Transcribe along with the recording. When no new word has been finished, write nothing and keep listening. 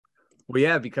Well,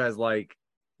 yeah, because like,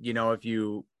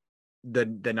 if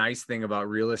the nice thing about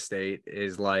real estate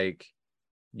is like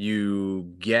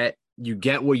you get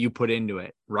what you put into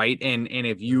it, right? And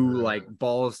if you like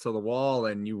balls to the wall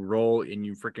and you roll and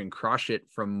you freaking crush it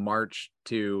from March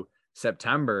to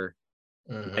September,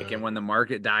 like, and when the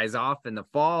market dies off in the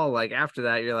fall, like after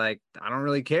that, you're like, I don't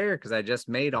really care because I just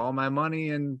made all my money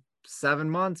in 7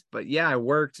 months. But yeah, I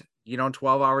worked,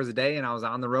 12 hours a day and I was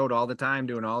on the road all the time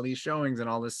doing all these showings and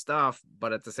all this stuff.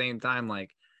 But at the same time,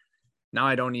 like now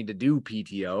I don't need to do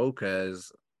PTO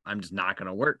because I'm just not going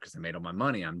to work because I made all my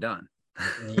money. I'm done.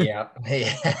 Yeah.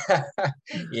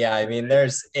 Yeah. I mean,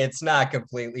 it's not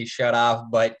completely shut off,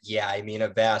 but yeah, I mean, a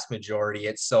vast majority,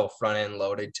 it's so front end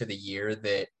loaded to the year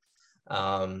that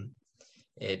um,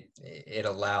 it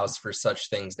allows for such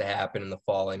things to happen in the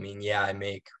fall. I mean, yeah,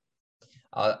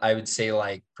 I would say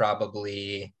like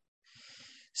probably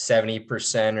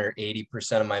 70% or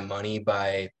 80% of my money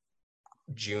by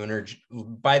June or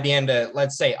by the end of,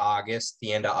 let's say August,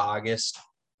 the end of August,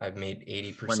 I've made When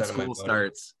 80% of my school money.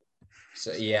 starts.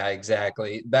 So yeah,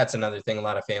 exactly. That's another thing. A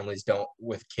lot of families don't,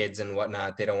 with kids and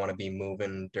whatnot, they don't want to be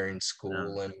moving during No.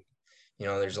 school, and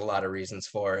there's a lot of reasons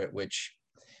for it. Which,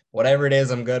 whatever it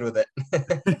is, I'm good with it.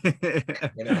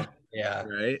 Yeah.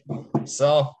 Right.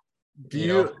 So, Do you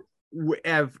know, you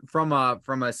have from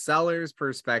a seller's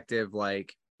perspective,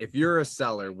 like if you're a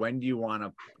seller, when do you want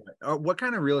to or what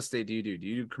kind of real estate do you do? Do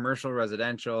you do commercial,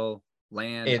 residential,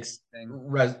 land, it's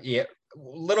anything? yeah, a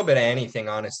little bit of anything,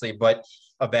 honestly, but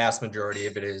a vast majority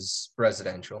of it is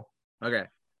residential. Okay.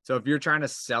 So if you're trying to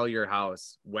sell your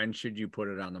house, when should you put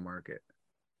it on the market?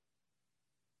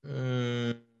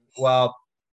 Mm, well,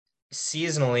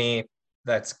 seasonally,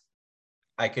 that's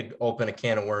I could open a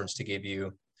can of worms to give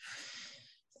you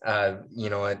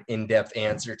an in-depth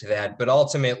answer to that. But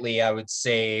ultimately, I would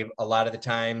say a lot of the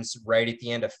times, right at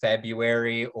the end of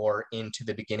February or into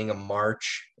the beginning of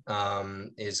March,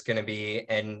 is going to be,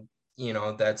 and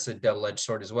that's a double-edged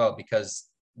sword as well, because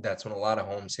that's when a lot of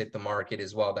homes hit the market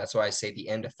as well. That's why I say the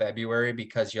end of February,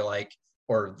 because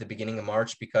or the beginning of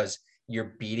March, because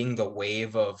you're beating the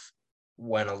wave of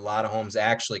when a lot of homes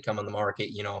actually come on the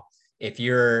market. If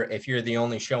you're the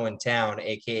only show in town,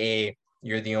 aka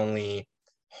you're the only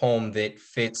home that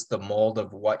fits the mold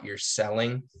of what you're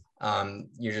selling,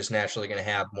 you're just naturally going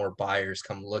to have more buyers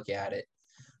come look at it.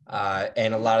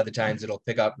 And a lot of the times it'll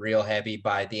pick up real heavy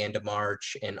by the end of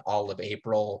March and all of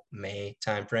April, May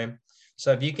timeframe.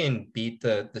 So if you can beat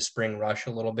the spring rush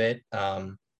a little bit,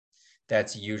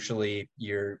 that's usually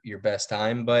your best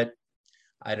time. But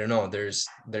I don't know. There's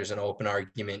an open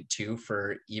argument too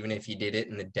for even if you did it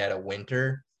in the dead of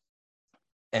winter,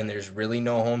 and there's really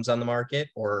no homes on the market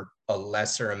or a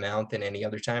lesser amount than any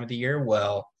other time of the year,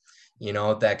 well,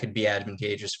 that could be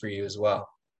advantageous for you as well.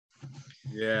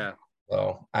 Yeah.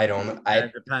 So I don't, Yeah,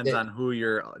 it depends on who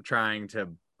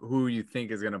you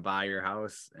think is going to buy your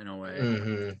house in a way.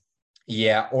 mhm.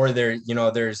 Yeah. Or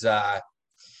there's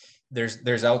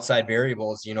outside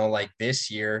variables, like this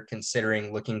year,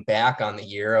 considering looking back on the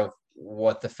year of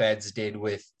what the feds did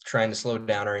with trying to slow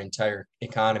down our entire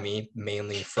economy,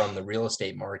 mainly from the real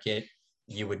estate market.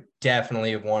 You would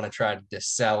definitely want to try to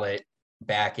sell it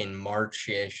back in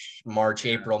March-ish, March,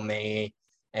 Yeah. April, May.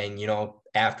 And,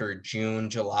 after June,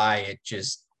 July, it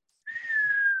just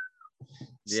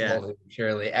Yeah. slowly,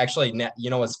 surely. Actually,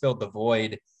 what's filled the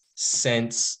void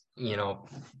since,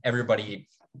 everybody,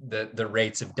 the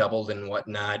rates have doubled and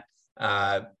whatnot.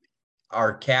 Uh,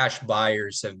 our cash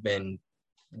buyers have been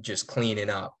just cleaning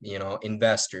up,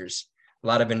 investors, a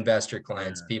lot of investor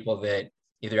clients, Yeah. people that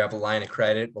either have a line of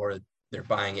credit or they're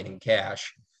buying it in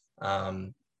cash.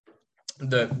 Um,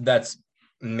 that's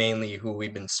mainly who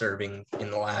we've been serving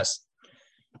in the last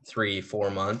 3-4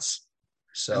 months.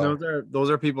 And So those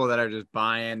are people that are just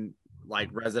buying like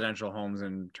residential homes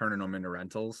and turning them into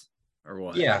rentals or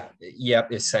what? yeah,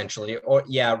 yep, essentially, or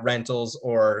yeah, rentals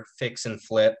or fix and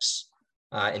flips,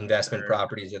 investment Sure.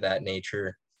 properties of that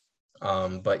nature.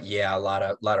 But yeah, a lot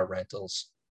of rentals.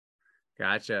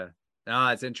 Gotcha. No,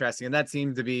 it's interesting. And that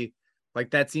seemed to be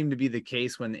the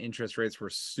case when the interest rates were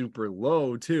super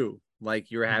low too.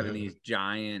 Like you were having Mhm. these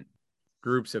giant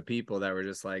groups of people that were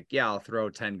just like, yeah, I'll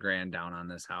throw 10 grand down on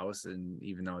this house. And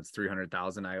even though it's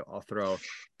 300,000, I'll throw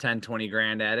 10, 20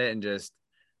 grand at it and just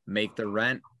make the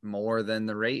rent more than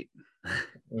the rate,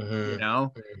 you Mhm.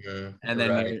 know? Mhm. And then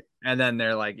Right.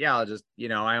 they're like, yeah, I'll just,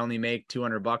 I only make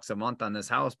 $200 a month on this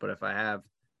house, but if I have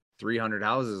 300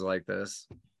 houses like this,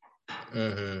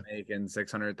 Mhm. making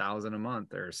 600,000 a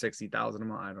month or 60,000 a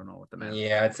month. I don't know what the math.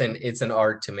 Yeah, it's an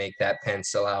art to make that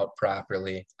pencil out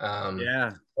properly.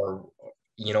 Yeah. Or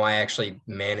I actually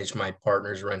manage my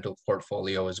partner's rental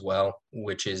portfolio as well,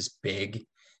 which is big.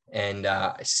 And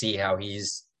I see how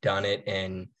he's done it.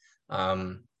 And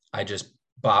I just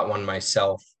bought one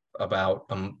myself about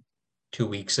 2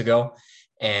 weeks ago.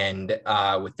 And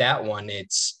with that one,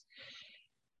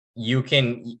 you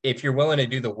can, if you're willing to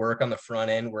do the work on the front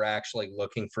end, we're actually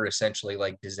looking for essentially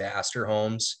like disaster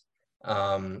homes.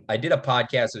 I did a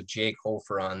podcast with Jake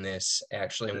Hofer on this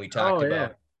actually, and we talked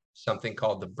about something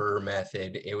called the BRRRR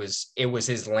method. It was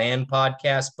his land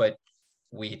podcast, but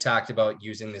we talked about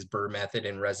using this BRRRR method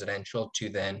in residential to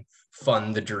then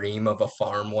fund the dream of a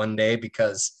farm one day,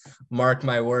 because mark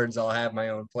my words, I'll have my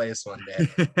own place one day.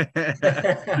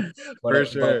 For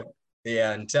sure. But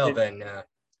yeah, until then,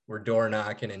 we're door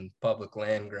knocking and public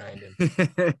land grinding.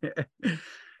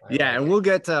 Yeah, and we'll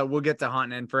get to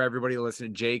hunting. And for everybody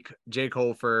listening, Jake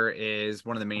Hofer is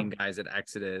one of the main guys at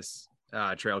Exodus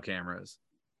Trail Cameras.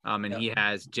 And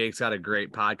Jake's got a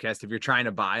great podcast. If you're trying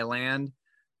to buy land,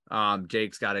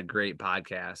 Jake's got a great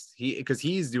podcast. Because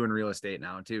he's doing real estate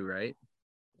now too, right?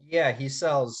 Yeah, he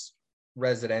sells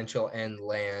residential and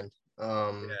land.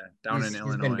 Down in Illinois.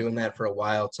 He's been doing that for a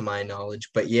while, to my knowledge.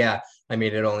 But yeah, I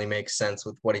mean, it only makes sense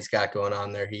with what he's got going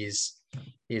on there. He's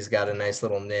got a nice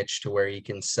little niche to where he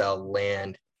can sell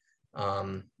land,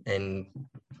 and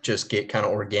just get kind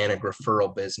of organic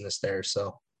referral business there.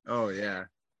 So. Oh yeah.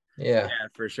 Yeah,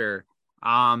 for sure.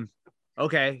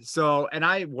 Okay. So,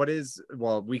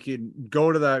 we could go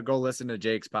listen to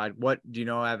Jake's pod. What do you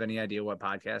know? Have any idea what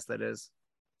podcast that is?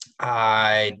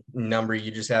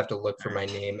 You just have to look for my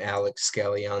name, Alex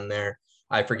Skelly, on there.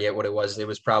 I forget what it was. It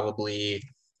was probably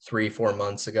 3-4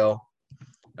 months ago.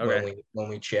 Okay. When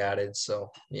we chatted. So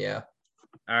yeah.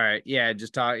 All right. Yeah.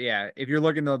 Just talk. Yeah. If you're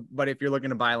looking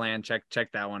to buy land,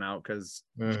 check that one out. Cause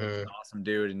he's an awesome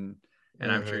dude. And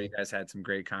I'm sure you guys had some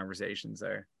great conversations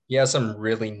there. Yeah. Some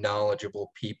really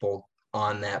knowledgeable people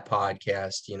on that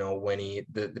podcast. When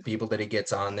the people that he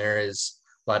gets on there is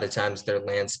a lot of times they're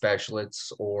land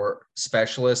specialists or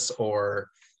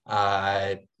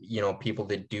people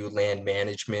that do land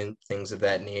management, things of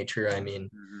that nature. I mean,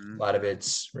 a lot of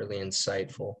it's really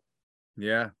insightful.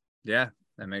 Yeah. Yeah.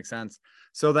 That makes sense.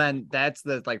 So then that's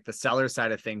the seller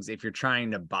side of things. If you're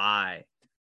trying to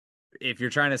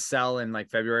sell in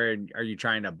like February, are you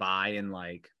trying to buy in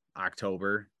like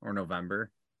October or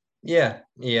November? Yeah.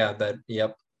 Yep.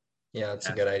 Yeah, that's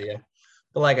a good idea.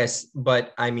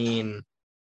 But I mean,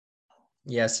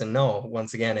 yes and no.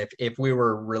 Once again, if we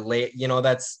were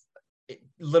that's a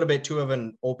little bit too of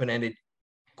an open-ended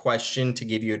question to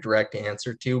give you a direct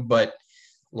answer to, but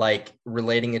like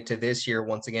relating it to this year,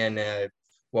 once again,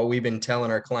 what we've been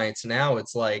telling our clients now,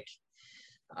 it's like,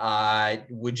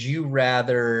 would you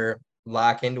rather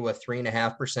lock into a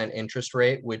 3.5% interest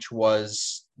rate, which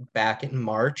was back in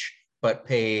March, but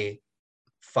pay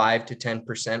 5 to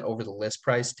 10% over the list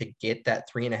price to get that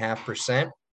 3.5%?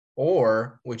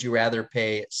 Or would you rather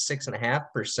pay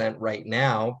 6.5% right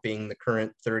now, being the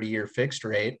current 30-year fixed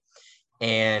rate,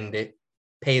 and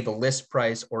pay the list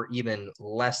price or even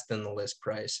less than the list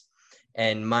price?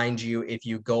 And mind you, if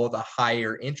you go the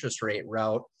higher interest rate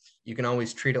route, you can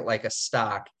always treat it like a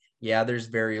stock. Yeah, there's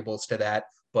variables to that,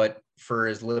 but for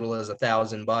as little as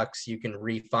 $1,000, you can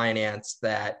refinance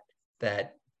that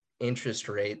interest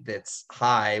rate that's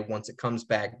high. Once it comes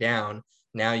back down,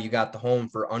 now you got the home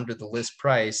for under the list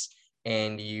price,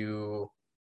 and you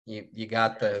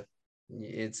got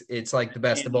it's like the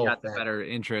best of both. Got the better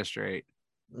interest rate.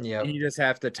 Yeah. You just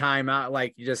have to time out.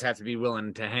 Like, you just have to be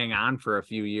willing to hang on for a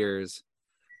few years.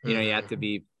 You have to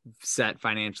be set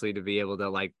financially to be able to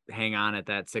like hang on at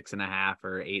that 6.5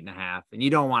 or 8.5. And you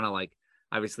don't want to like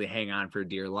obviously hang on for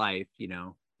dear life.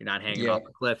 You're not hanging off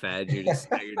a cliff edge. You just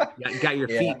got your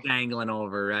feet dangling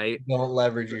over, right? Don't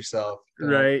leverage yourself.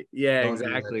 Right. Yeah,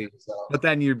 exactly. But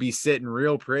then you'd be sitting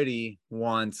real pretty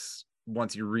once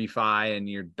you refi and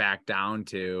you're back down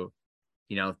to,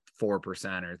 4%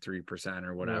 or 3%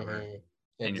 or whatever. Exactly.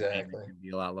 And your payment can be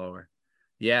a lot lower.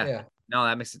 Yeah. No,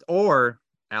 that makes sense. Or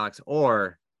Alex,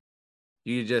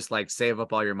 you just like save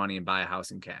up all your money and buy a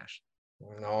house in cash.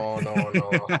 No.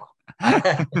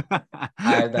 I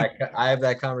have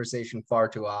that conversation far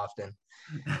too often.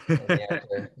 And you have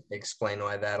to explain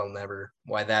why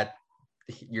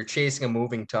you're chasing a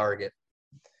moving target.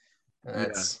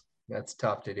 That's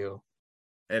tough to do.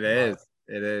 It is.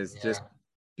 Yeah. Just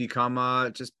become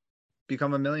a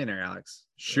millionaire, Alex.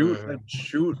 Shoot a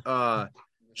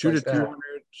 200,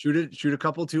 shoot a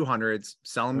couple 200s,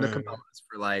 sell them to Cabela's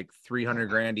for like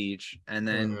 $300,000 each, and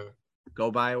then go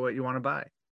buy what you want to buy.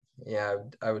 Yeah,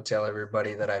 I would tell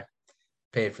everybody that I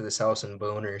paid for this house in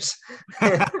Booners.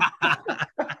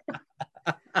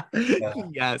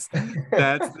 Yes,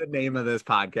 that's the name of this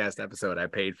podcast episode. I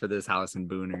paid for this house in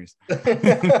Booners.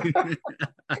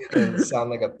 Sound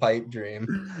like a pipe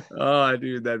dream. Oh,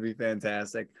 dude, that'd be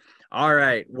fantastic. All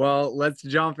right, well, let's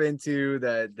jump into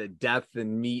the depth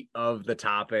and meat of the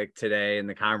topic today in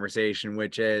the conversation,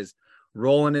 which is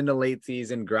rolling into late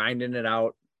season, grinding it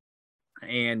out.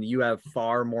 And you have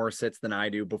far more sits than I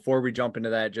do. Before we jump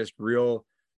into that, just real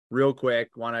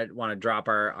quick, want to drop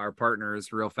our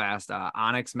partners real fast.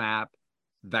 Onyx Map,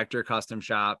 Vector Custom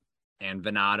Shop, and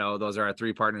Venado. Those are our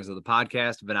three partners of the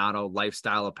podcast. Venado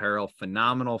lifestyle apparel,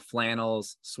 phenomenal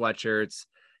flannels, sweatshirts,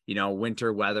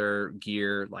 winter weather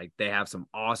gear. Like, they have some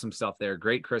awesome stuff there.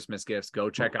 Great Christmas gifts. Go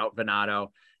check out Venado.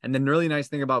 And then really nice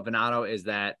thing about Venado is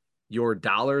that your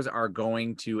dollars are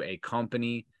going to a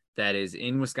company that is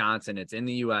in Wisconsin. It's in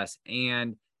the US,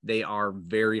 and they are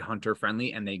very hunter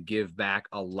friendly, and they give back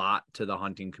a lot to the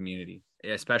hunting community,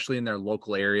 especially in their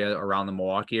local area around the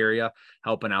Milwaukee area,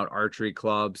 helping out archery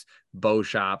clubs, bow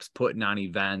shops, putting on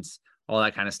events, all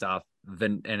that kind of stuff.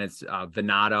 And it's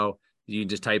Venado. You can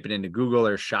just type it into Google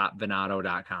or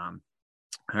shopvenado.com.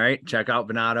 All right, check out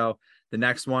Venado. The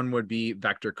next one would be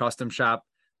Vector Custom Shop.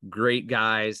 Great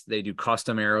guys. They do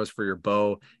custom arrows for your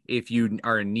bow. If you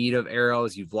are in need of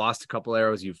arrows, you've lost a couple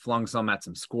arrows, you've flung some at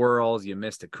some squirrels, you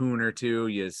missed a coon or two,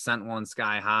 you sent one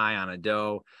sky high on a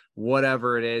doe,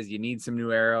 whatever it is, you need some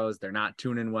new arrows, they're not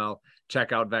tuning well,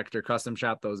 check out Vector Custom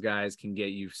Shop. Those guys can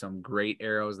get you some great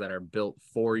arrows that are built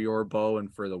for your bow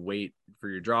and for the weight, for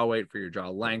your draw weight, for your draw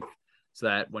length, so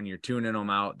that when you're tuning them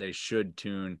out, they should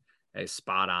tune a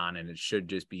spot on, and it should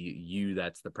just be you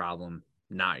that's the problem,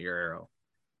 not your arrow.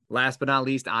 Last but not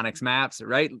least, Onyx Maps,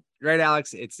 right,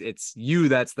 Alex? It's you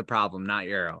that's the problem, not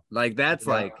your arrow. Like, that's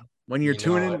like when you're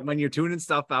tuning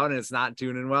stuff out and it's not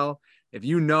tuning well. If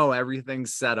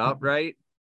everything's set up right,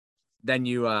 then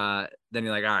you're like,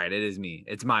 all right, it is me.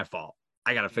 It's my fault.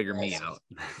 I got to figure me out.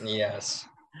 Yes.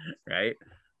 Right.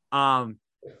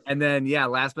 And then,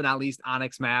 last but not least,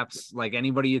 Onyx Maps. Like,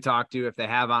 anybody you talk to, if they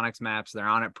have Onyx Maps, they're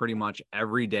on it pretty much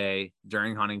every day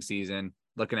during hunting season,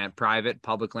 looking at private,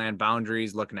 public land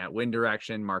boundaries, looking at wind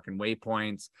direction, marking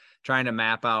waypoints, trying to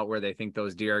map out where they think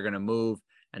those deer are going to move,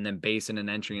 and then basing an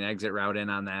entry and exit route in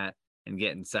on that and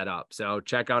getting set up. So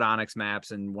check out Onyx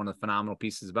Maps. And one of the phenomenal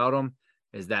pieces about them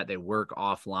is that they work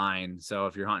offline. So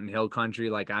if you're hunting hill country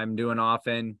like I'm doing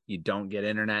often, you don't get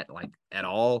internet like at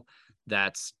all.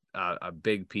 That's a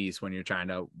big piece when you're trying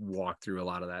to walk through a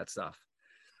lot of that stuff.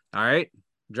 All right.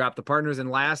 Drop the partners.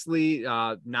 And lastly,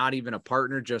 not even a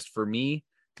partner, just for me,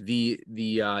 the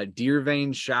Deer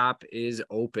Vein shop is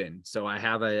open. So I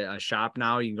have a shop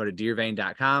now. You can go to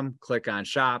deervein.com, click on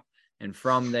shop, and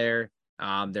from there,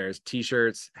 there's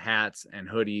t-shirts, hats, and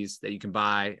hoodies that you can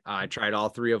buy. I tried all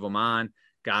three of them on,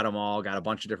 got them all, got a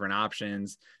bunch of different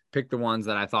options, picked the ones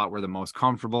that I thought were the most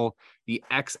comfortable. The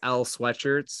XL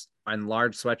sweatshirts and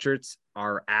large sweatshirts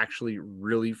are actually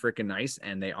really freaking nice,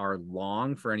 and they are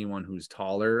long for anyone who's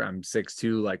taller. I'm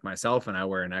 6'2" like myself, and I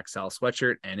wear an XL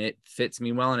sweatshirt, and it fits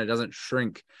me well, and it doesn't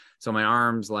shrink. So my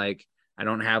arms, like, I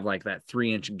don't have like that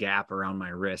 3-inch gap around my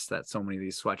wrist that so many of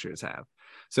these sweatshirts have.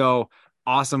 So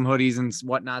awesome hoodies and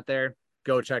whatnot there.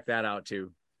 Go check that out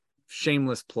too.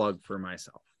 Shameless plug for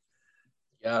myself.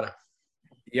 Gotta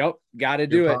do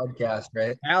it. Podcast,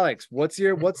 right? Alex, what's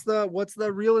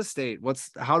the real estate?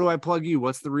 How do I plug you?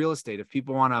 What's the real estate if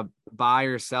people want to buy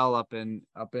or sell up in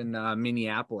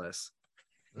Minneapolis?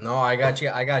 No, I got you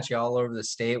all over the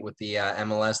state with the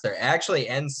MLS there. Actually,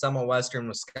 and some of Western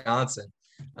Wisconsin.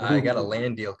 I got a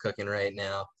land deal cooking right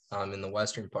now in the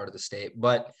western part of the state.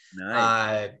 But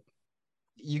nice.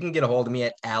 You can get a hold of me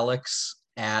at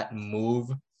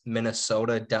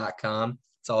alex@moveminnesota.com.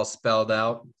 It's all spelled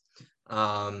out.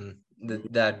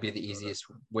 That'd be the easiest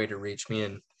way to reach me.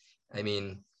 And I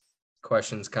mean,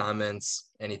 questions, comments,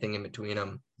 anything in between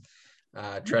them.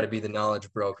 Try to be the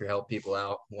knowledge broker, help people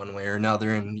out one way or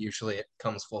another, and usually it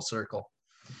comes full circle.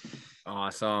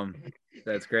 Awesome.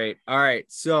 That's great. All right.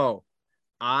 So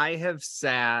I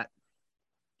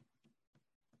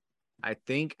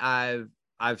think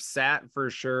I've sat for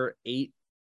sure eight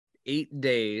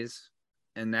days,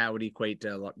 and that would equate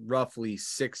to roughly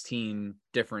 16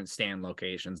 different stand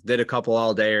locations. Did a couple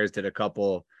all dayers, did a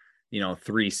couple,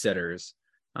 3 sitters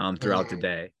throughout the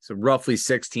day. So roughly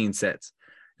 16 sits.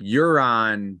 You're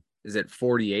on, is it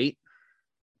 48?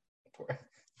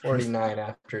 49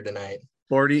 after tonight.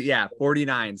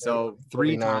 49. So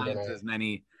 3 times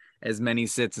tonight. as many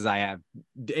sits as I have.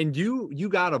 And you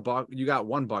got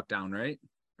one buck down, right?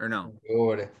 Or no?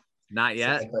 Good. Not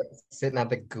yet. Sitting at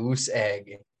the goose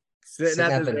egg. Sitting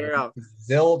at the zero.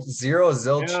 Zero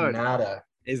zilch nada.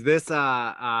 Is this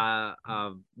dark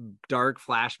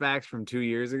flashbacks from 2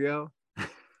 years ago?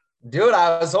 Dude,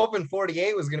 I was hoping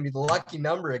 48 was going to be the lucky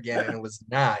number again, and it was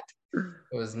not.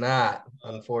 It was not,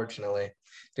 unfortunately.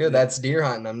 Dude, that's deer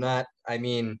hunting. I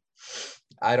mean,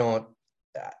 I don't,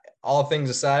 all things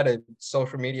aside, a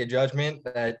social media judgment,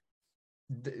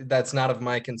 that's not of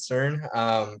my concern.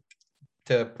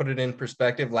 To put it in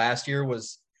perspective, last year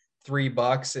was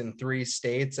 $3 in 3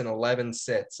 states and 11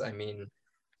 sits. I mean,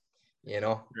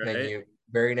 Right. then you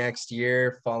very next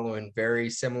year following very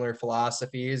similar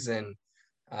philosophies and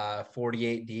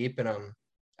 48 deep, and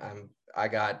I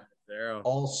got Zero.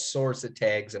 all sorts of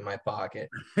tags in my pocket.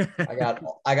 I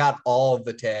got all of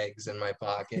the tags in my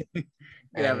pocket. You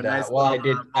have a And nice well,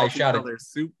 little I shot it. multicolor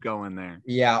soup going there.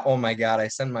 Yeah. Oh my God. I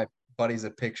send my buddies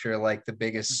a picture, like the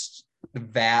biggest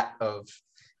vat of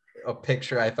a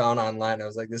picture I found online. I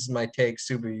was like, this is my tag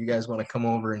soup. If you guys want to come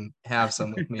over and have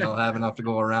some with me, I'll have enough to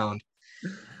go around.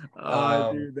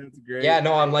 Oh, dude, that's Yeah, great.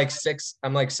 no, I'm like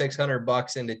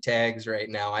 $600 into tags right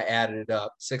now. I added it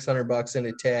up, $600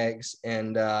 into tags,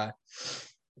 and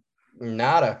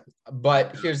nada.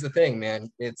 But here's the thing,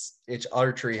 man. It's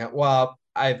archery. Well,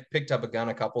 I've picked up a gun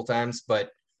a couple times, but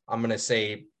I'm gonna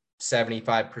say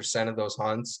 75% of those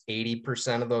hunts,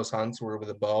 80% of those hunts were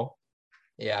with a bow.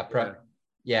 Yeah,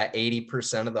 yeah,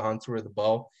 80% of the hunts were with a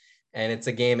bow, and it's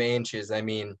a game of inches. I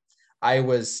mean, I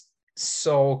was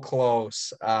so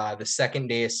close the second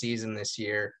day of season this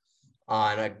year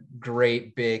on a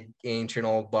great big ancient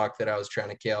old buck that I was trying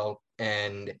to kill,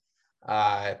 and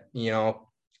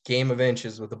game of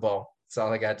inches with the bow. That's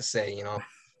all I got to say.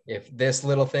 If this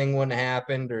little thing wouldn't have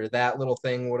happened or that little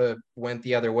thing would have went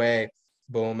the other way,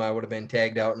 boom, I would have been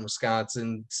tagged out in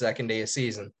Wisconsin second day of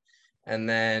season. And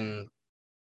then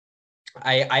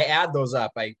I add those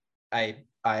up.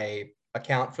 I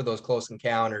account for those close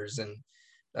encounters, and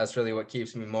that's really what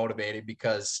keeps me motivated,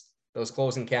 because those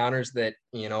close encounters that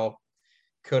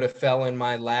could have fell in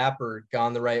my lap or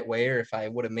gone the right way, or if I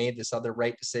would have made this other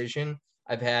right decision.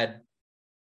 I've had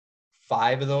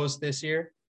 5 of those this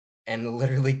year and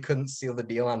literally couldn't seal the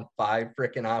deal on 5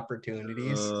 freaking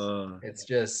opportunities. It's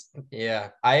just, yeah,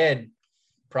 I had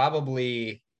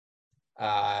probably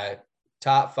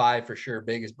top 5 for sure,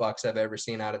 biggest bucks I've ever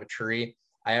seen out of a tree.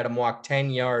 I had him walk 10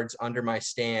 yards under my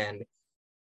stand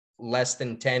less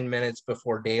than 10 minutes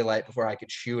before daylight before I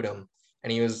could shoot him.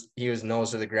 And he was nose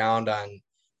to the ground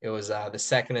it was the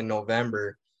 2nd of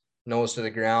November, nose to the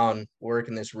ground,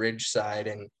 working this ridge side.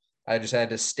 And I just had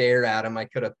to stare at him. I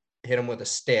could have hit him with a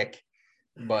stick,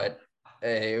 but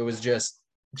it was just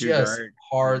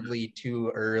hardly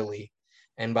too early.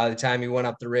 And by the time he went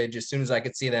up the ridge, as soon as I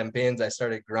could see them pins, I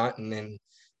started grunting and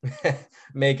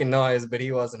making noise, but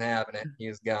he wasn't having it. He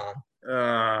was gone.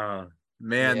 Oh,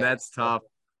 man, Yeah. that's tough.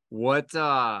 What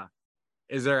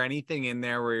is there anything in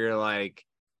there where you're like,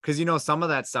 because some of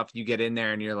that stuff you get in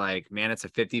there and you're like, man, it's a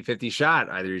 50-50 shot.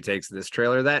 Either he takes this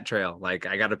trail or that trail. Like,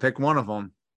 I got to pick one of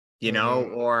them,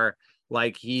 or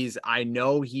like I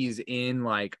know he's in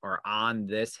like or on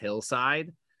this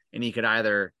hillside, and he could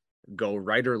either go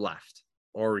right or left,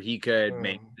 or he could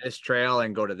make this trail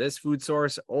and go to this food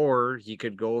source, or he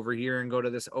could go over here and go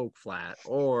to this oak flat,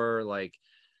 or like,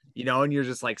 and you're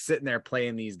just like sitting there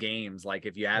playing these games. Like,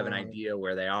 if you have an idea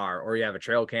where they are, or you have a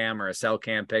trail cam or a cell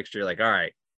cam picture, you're like, all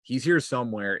right, he's here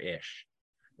somewhere ish,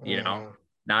 now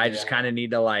I just kind of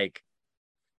need to like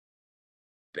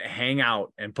hang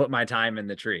out and put my time in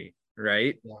the tree.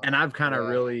 Right. Yeah. And I've kind of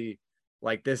really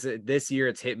like this year,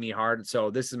 it's hit me hard.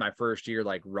 So this is my first year,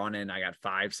 like running, I got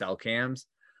 5 cell cams.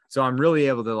 So I'm really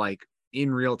able to like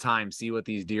in real time, see what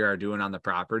these deer are doing on the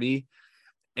property.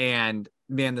 And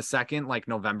man, the second like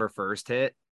November 1st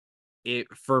hit, it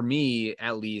for me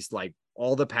at least, like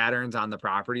all the patterns on the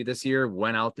property this year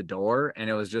went out the door, and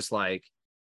it was just like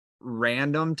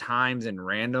random times and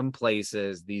random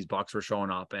places these bucks were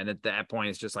showing up. And at that point,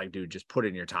 it's just like, dude, just put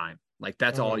in your time. Like,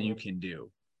 that's all you can do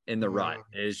in the rut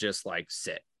is just like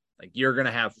sit. Like, you're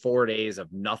gonna have 4 days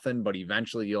of nothing, but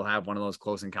eventually you'll have one of those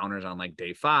close encounters on like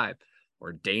day 5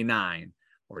 or day 9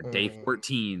 or day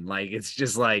 14. Like, it's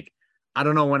just like, I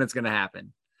don't know when it's going to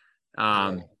happen.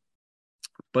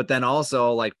 But then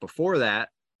also like before that,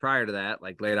 prior to that,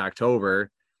 like late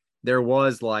October, there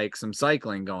was like some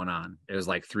cycling going on. It was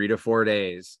like 3 to 4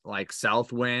 days, like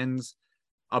south winds.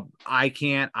 I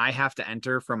have to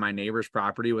enter from my neighbor's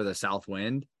property with a south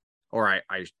wind, or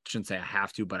I shouldn't say I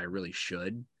have to, but I really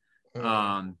should.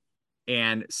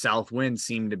 And south wind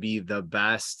seemed to be the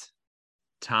best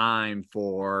time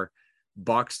for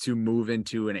bucks to move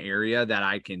into an area that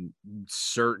I can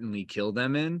certainly kill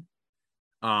them in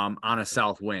on a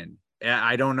south wind.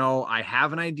 I don't know. I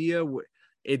have an idea.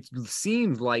 it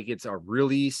seems like it's a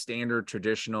really standard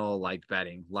traditional like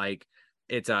bedding. Like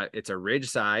it's a ridge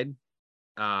side,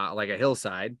 like a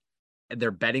hillside. And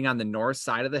they're bedding on the north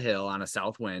side of the hill on a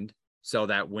south wind. So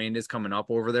that wind is coming up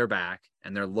over their back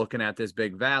and they're looking at this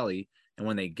big valley. And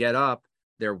when they get up,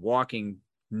 they're walking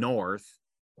north.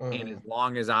 And as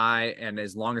long as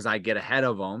I get ahead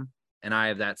of them and I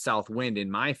have that south wind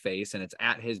in my face and it's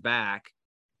at his back,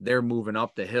 they're moving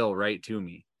up the hill right to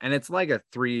me. And it's like a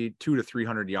 200 to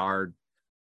 300 yard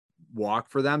walk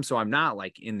for them. So I'm not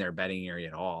like in their bedding area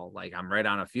at all. Like I'm right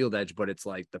on a field edge, but it's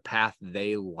like the path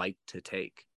they like to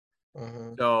take.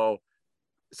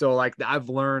 So like I've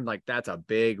learned like that's a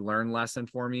big learn lesson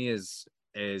for me is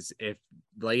if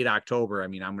late October, I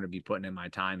mean, I'm going to be putting in my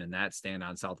time in that stand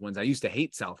on south winds. I used to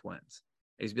hate south winds.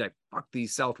 I used to be like, fuck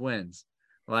these south winds.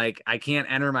 Like I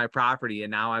can't enter my property.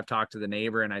 And now I've talked to the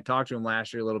neighbor and I talked to him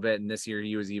last year a little bit. And this year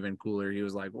he was even cooler. He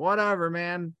was like, whatever,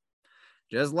 man,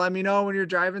 just let me know when you're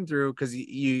driving through. Cause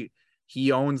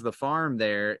he owns the farm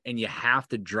there and you have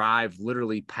to drive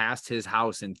literally past his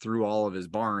house and through all of his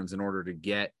barns in order to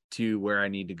get to where I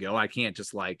need to go. I can't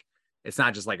just like, it's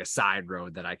not just like a side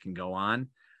road that I can go on.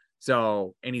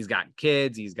 So, and he's got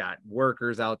kids, he's got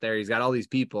workers out there, he's got all these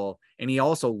people, and he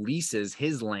also leases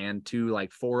his land to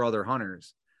like 4 other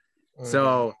hunters.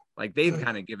 So like they've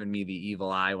kind of given me the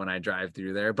evil eye when I drive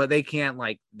through there, but they can't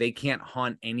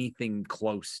hunt anything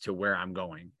close to where I'm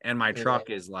going. And my truck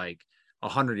is like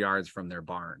 100 yards from their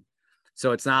barn.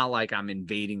 So it's not like I'm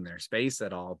invading their space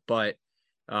at all, but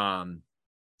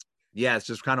yeah, it's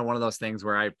just kind of one of those things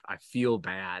where I feel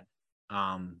bad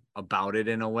about it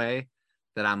in a way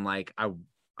that I'm like,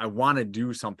 I want to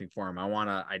do something for him. I want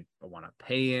to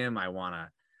pay him. I want to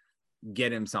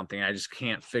get him something. I just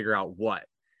can't figure out what,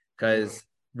 because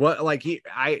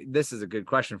this is a good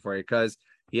question for you. Cause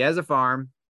he has a farm.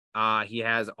 He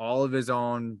has all of his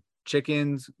own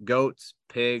chickens, goats,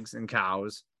 pigs, and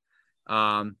cows.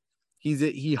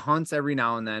 He hunts every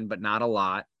now and then, but not a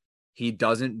lot. He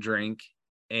doesn't drink.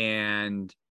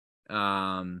 And,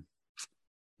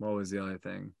 what was the other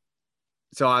thing?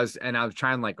 So I was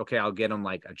trying like, okay, I'll get him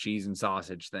like a cheese and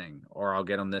sausage thing, or I'll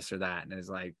get him this or that. And it's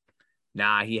like,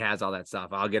 nah, he has all that stuff.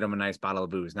 I'll get him a nice bottle of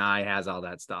booze. Nah, he has all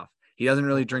that stuff. He doesn't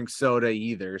really drink soda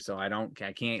either. So I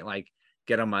can't like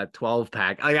get him a 12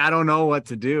 pack. Like, I don't know what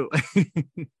to do.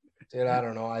 Dude, I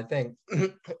don't know. I think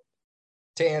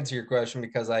to answer your question,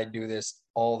 because I do this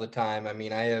all the time. I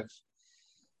mean,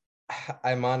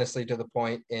 I'm honestly to the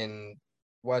point in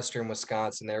Western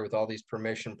Wisconsin there with all these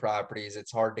permission properties,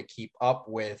 it's hard to keep up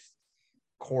with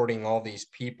courting all these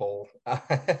people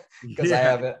because I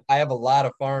have a lot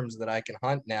of farms that I can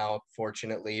hunt now,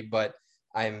 fortunately, but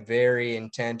I'm very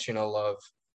intentional of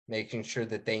making sure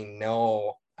that they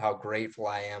know how grateful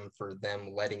I am for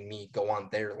them letting me go on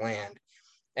their land.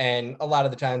 And a lot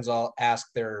of the times I'll ask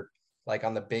like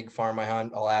on the big farm I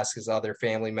hunt, I'll ask his other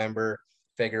family member,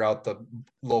 figure out the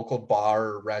local bar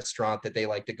or restaurant that they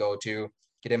like to go to,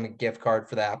 get him a gift card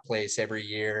for that place every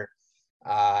year.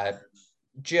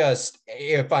 Just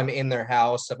if I'm in their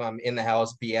house, if I'm in the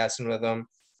house BSing with them,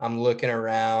 I'm looking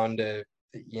around to,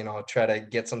 try to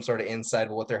get some sort of insight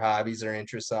of what their hobbies or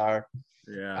interests are.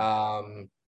 Yeah.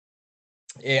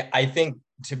 I think,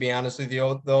 to be honest with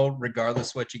you, though,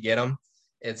 regardless what you get them,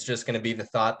 it's just going to be the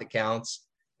thought that counts.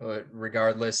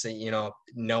 Regardless,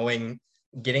 knowing,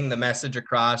 getting the message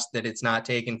across that it's not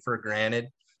taken for granted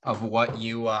of what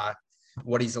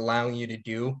he's allowing you to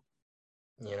do.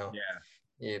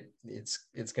 It's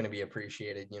going to be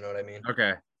appreciated. You know what I mean?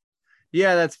 Okay.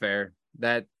 Yeah, that's fair.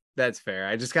 That's fair.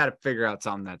 I just got to figure out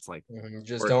something that's like,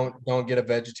 just don't get a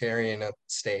vegetarian a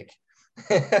steak.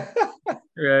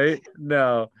 Right?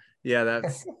 No. Yeah,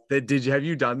 have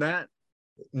you done that?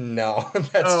 No,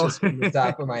 that's just from the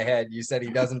top of my head. You said he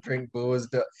doesn't drink booze.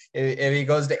 If he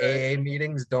goes to AA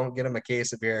meetings, don't get him a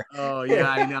case of beer. Oh yeah,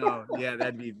 I know. Yeah,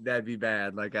 that'd be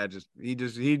bad. Like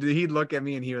he'd look at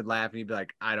me and he would laugh and he'd be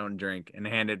like, I don't drink, and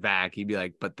hand it back. He'd be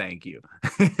like, but thank you.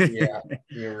 Yeah,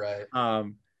 you're right.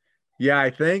 Yeah, I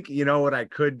think what I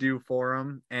could do for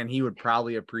him, and he would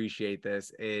probably appreciate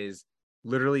this, is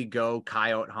literally go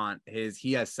coyote hunt.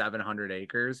 He has 700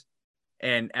 acres.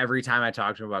 And every time I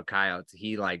talk to him about coyotes,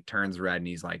 he like turns red and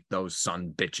he's like, those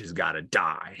son bitches gotta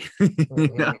die.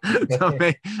 So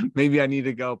maybe I need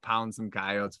to go pound some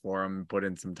coyotes for him and put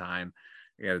in some time.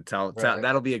 Tell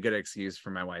that'll be a good excuse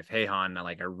for my wife. Hey, hon,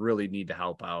 I really need to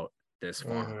help out this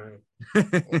farm.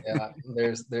 Yeah,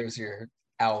 there's your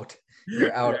out.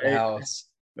 You're out of the house.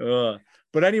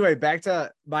 But anyway, back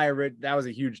to that was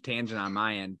a huge tangent on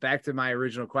my end. Back to my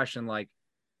original question, like,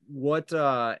 what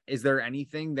is there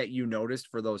anything that you noticed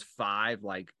for those 5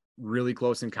 like really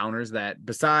close encounters that,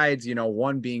 besides, you know,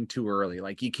 one being too early,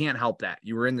 like you can't help that.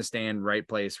 You were in the stand, right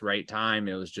place, right time.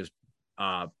 It was just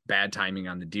bad timing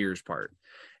on the deer's part.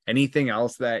 Anything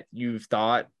else that you've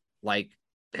thought like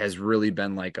has really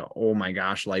been like a, oh my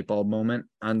gosh, light bulb moment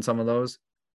on some of those?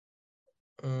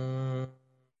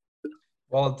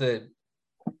 Well,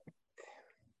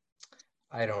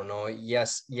 I don't know.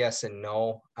 Yes and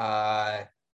no.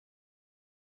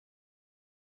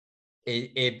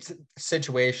 It's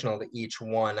situational to each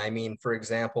one. I mean, for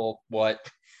example, what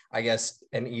I guess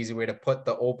an easy way to put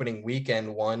the opening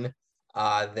weekend one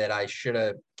that I should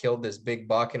have killed this big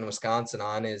buck in Wisconsin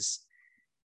on is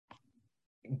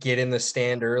get in the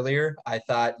stand earlier. I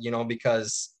thought, you know,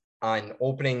 because on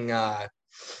opening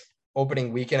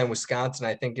weekend in Wisconsin,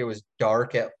 I think it was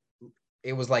dark at,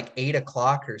 it was like 8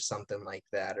 o'clock or something like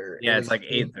that, or Yeah, it's like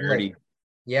it was 8:30. late.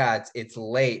 Yeah, it's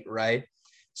late, right?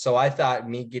 So I thought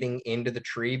me getting into the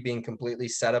tree, being completely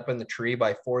set up in the tree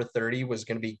by 4:30 was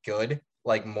going to be good,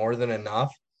 like more than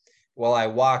enough. Well, I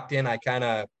walked in, I kind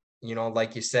of, you know,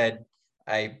 like you said,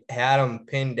 I had them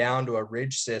pinned down to a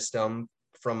ridge system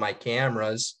from my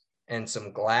cameras and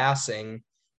some glassing.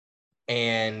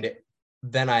 And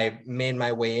then I made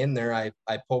my way in there. I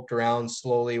poked around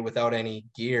slowly without any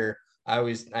gear.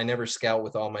 I never scout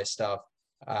with all my stuff.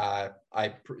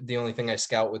 The only thing I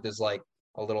scout with is like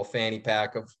a little fanny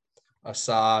pack of a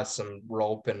saw, some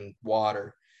rope, and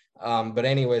water. But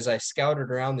anyways, I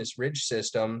scouted around this ridge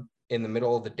system in the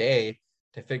middle of the day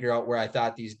to figure out where I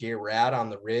thought these deer were at on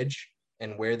the ridge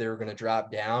and where they were going to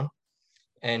drop down.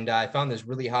 And I found this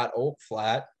really hot oak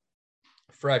flat,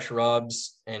 fresh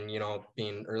rubs, and, you know,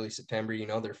 being early September, you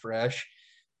know, they're fresh,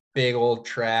 big old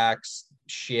tracks,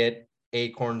 shit,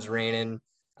 acorns raining,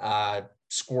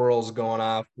 squirrels going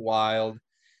off wild.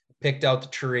 Picked out the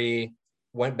tree,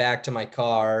 went back to my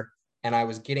car, and I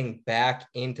was getting back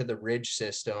into the ridge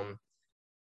system.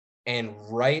 And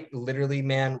literally,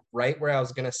 man, right where I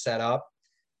was going to set up,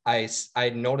 I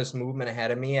noticed movement ahead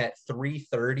of me at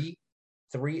 3:30,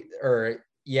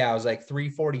 I was like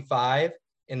 3:45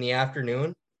 in the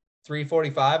afternoon.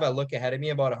 3:45, I look ahead of me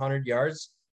about 100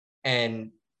 yards,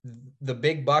 and the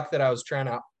big buck that I was trying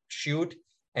to shoot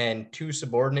and two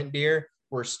subordinate deer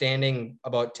were standing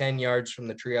about 10 yards from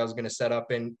the tree I was going to set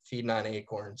up in, feeding on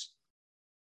acorns.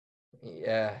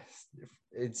 Yeah,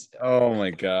 it's Oh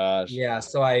my gosh. yeah.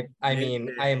 So I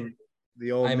mean, I'm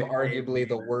The old arguably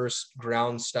the worst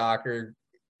ground stalker,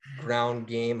 ground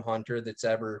game hunter that's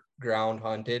ever ground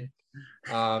hunted.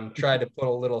 Tried to put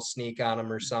a little sneak on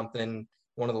him or something.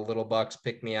 One of the little bucks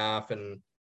picked me off, and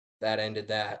that ended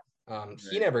that.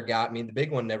 He never got me. The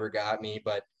big one never got me,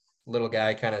 but little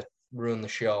guy kind of ruined the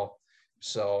show.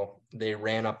 So they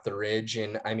ran up the ridge,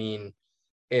 and I mean,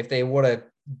 if they would have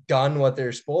done what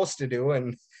they're supposed to do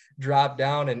and dropped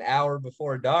down an hour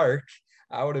before dark,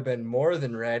 I would have been more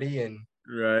than ready and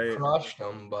crushed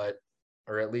them, but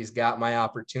or at least got my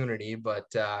opportunity.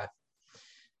 But that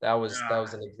was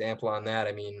an example on that.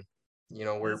 I mean, you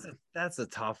know, that's a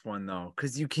tough one though,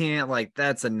 because you can't like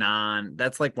that's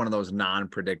like one of those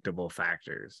non-predictable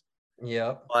factors.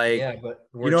 Yep. Like, yeah, but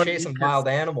we're chasing wild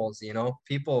animals, you know.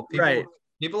 People right.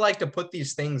 People like to put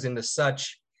these things into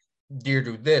such deer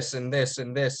do this and this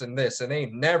and this and this, and they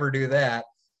never do that.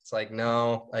 It's like,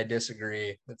 no, I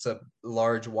disagree. It's a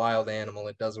large wild animal.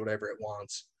 It does whatever it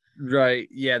wants. Right.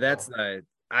 Yeah, that's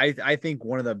I think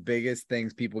one of the biggest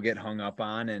things people get hung up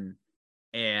on,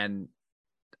 and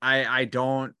I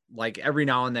don't like, every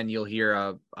now and then you'll hear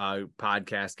a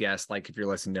podcast guest, like if you're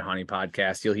listening to Honey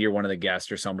Podcast, you'll hear one of the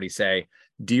guests or somebody say,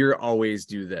 deer always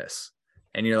do this.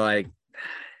 And you're like,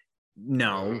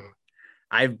 no,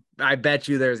 I bet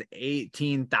you there's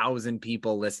 18,000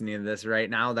 people listening to this right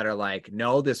now that are like,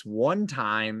 no, this one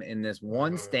time in this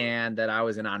one stand that I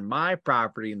was in on my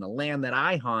property in the land that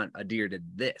I hunt, a deer did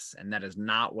this. And that is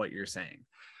not what you're saying.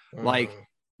 Like,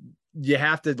 you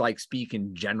have to like speak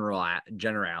in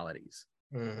generalities,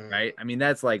 right? I mean,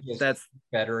 that's like, that's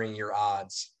bettering your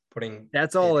odds,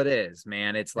 that's all it is,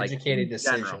 man. It's like educated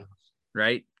decision,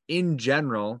 right? In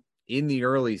general, in the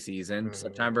early season,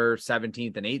 September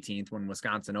 17th and 18th, when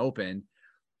Wisconsin opened,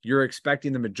 you're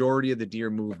expecting the majority of the deer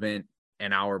movement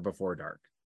an hour before dark,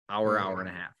 hour and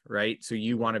a half, right? So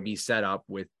you want to be set up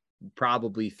with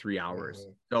probably 3 hours.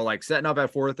 So like setting up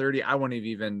at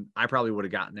 4:30, I probably would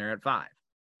have gotten there at 5,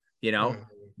 you know.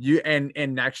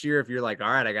 And next year, if you're like, all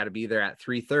right, I got to be there at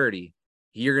 3:30,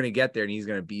 you're going to get there and he's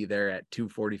going to be there at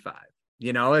 2:45.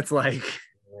 You know, it's like,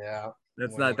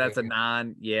 that's one of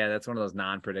those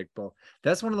non-predictable.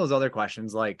 That's one of those other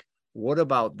questions. Like, what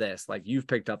about this? Like, you've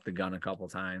picked up the gun a couple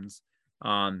times.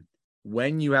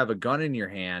 When you have a gun in your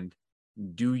hand,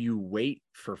 do you wait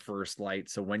for first light?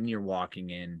 So when you're walking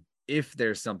in, if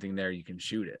there's something there, you can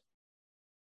shoot it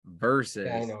versus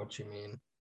Yeah, I know what you mean.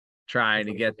 trying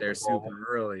to get there super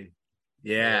early.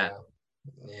 Yeah.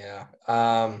 Yeah.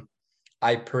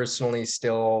 I personally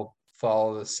still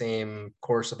follow the same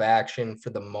course of action for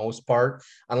the most part,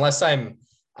 unless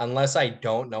I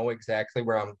don't know exactly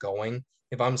where I'm going.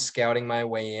 If I'm scouting my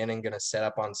way in and going to set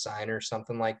up on sign or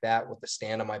something like that with the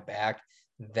stand on my back,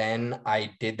 then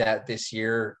I did that this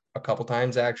year a couple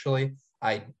times actually.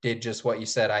 I did just what you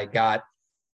said. I got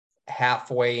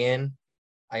halfway in.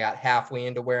 I got halfway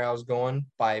into where I was going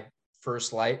by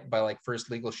first light, by like first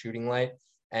legal shooting light,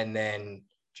 and then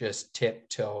just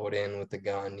tiptoed in with the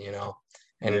gun,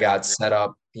 and got set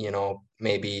up,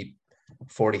 maybe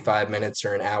 45 minutes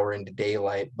or an hour into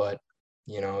daylight, but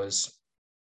it was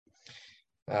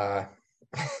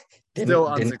Still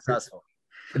unsuccessful.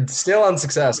 Still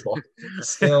unsuccessful.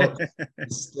 Still,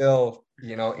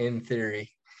 in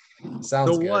theory.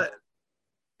 Sounds good. What?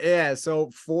 Yeah,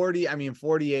 so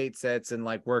 48 sets and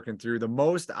like working through the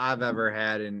most I've ever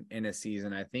had in a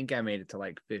season. I think I made it to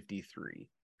like 53.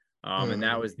 And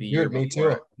that was the year me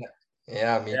before. Too.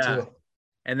 Yeah, me too.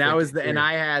 And that 53. Was and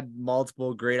I had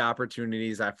multiple great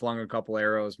opportunities. I flung a couple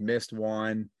arrows, missed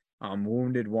one,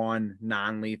 wounded one,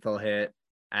 non-lethal hit,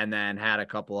 and then had a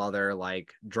couple other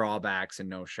like drawbacks and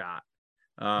no shot.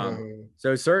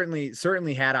 So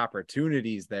certainly had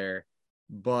opportunities there,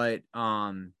 but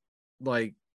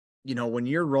like, when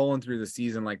you're rolling through the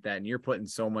season like that and you're putting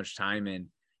so much time in,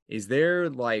 is there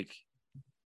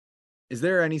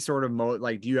any sort of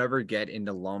do you ever get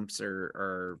into lumps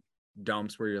or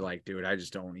dumps where you're like, dude, I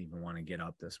just don't even want to get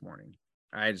up this morning.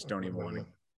 I just don't even want to.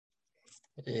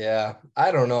 Yeah.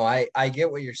 I don't know. I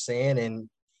get what you're saying. And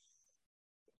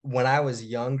when I was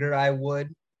younger,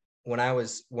 when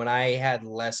I had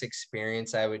less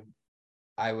experience, I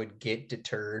would get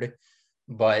deterred,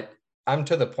 but I'm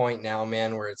to the point now,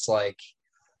 man, where it's like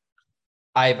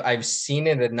I've seen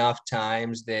it enough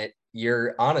times that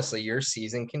your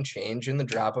season can change in the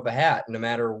drop of a hat. No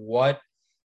matter what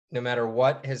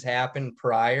has happened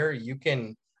prior,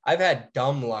 I've had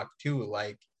dumb luck too.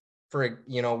 Like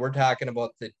we're talking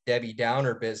about the Debbie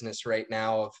Downer business right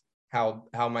now of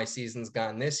how my season's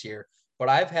gone this year. But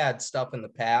I've had stuff in the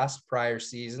past, prior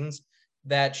seasons,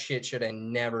 that shit should have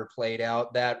never played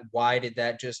out. Why did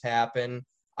that just happen?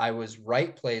 I was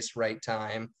right place, right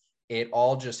time. It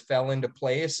all just fell into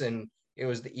place, and it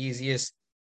was the easiest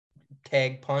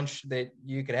tag punch that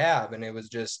you could have. And it was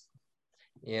just,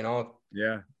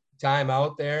 time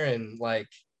out there. And like,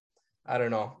 I don't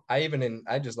know.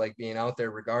 I just like being out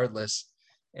there regardless.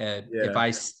 And if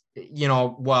I,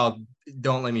 well,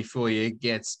 don't let me fool you.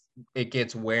 It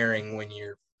gets wearing when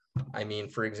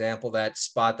for example, that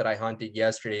spot that I hunted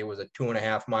yesterday was a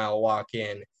 2.5 mile walk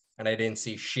in, and I didn't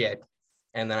see shit.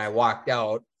 And then I walked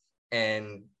out,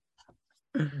 and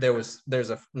there's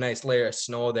a nice layer of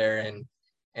snow there.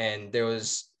 And there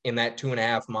was, in that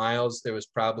 2.5 miles, there was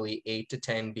probably 8 to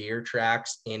 10 deer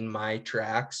tracks in my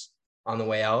tracks on the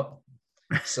way out.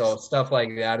 So stuff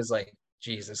like that is like,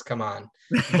 Jesus, come on.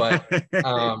 But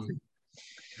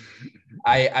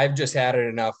I've just had it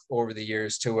enough over the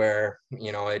years to where,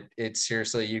 it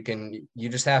seriously, you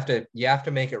have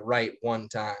to make it right one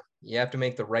time. You have to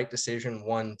make the right decision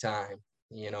one time,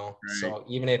 Right. So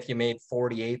even if you made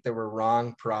 48 that were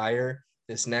wrong prior,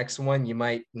 this next one, you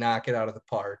might knock it out of the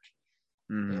park.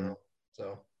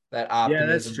 So that optimism.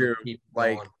 Yeah, that's true.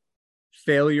 Like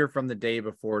failure from the day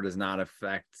before does not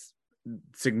affect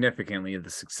significantly the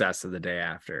success of the day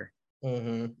after.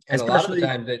 And especially, a lot of the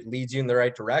times it leads you in the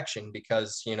right direction,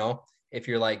 because if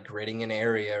you're like gridding an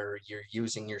area or you're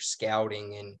using your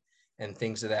scouting and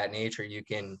things of that nature, you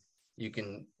can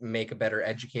make a better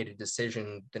educated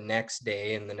decision the next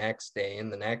day and the next day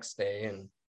and the next day, and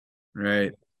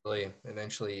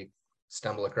eventually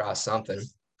stumble across something.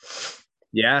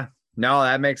 Yeah, no,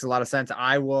 that makes a lot of sense.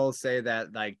 I will say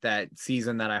that like that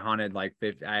season that I hunted, like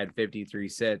I had 53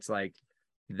 sits, like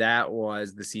that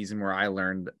was the season where I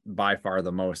learned by far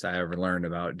the most I ever learned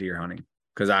about deer hunting,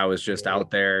 because I was just out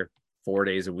there 4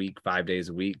 days a week, 5 days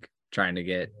a week, trying to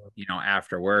get,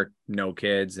 after work, no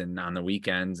kids, and on the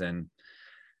weekends, and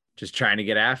just trying to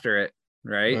get after it.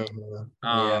 Right.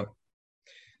 Yeah.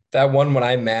 That one, when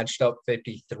I matched up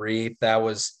 53, that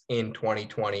was in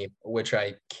 2020, which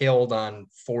I killed on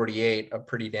 48, a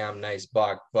pretty damn nice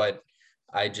buck, but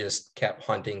I just kept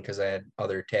hunting because I had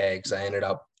other tags. I ended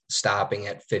up stopping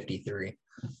at 53,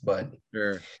 but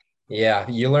yeah,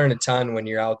 you learn a ton when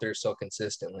you're out there so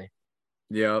consistently.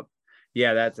 Yep.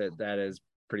 Yeah, that's it. That is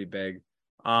pretty big.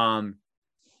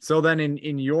 So then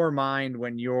in your mind,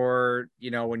 when you're,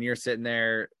 when you're sitting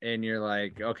there and you're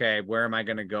like, okay, where am I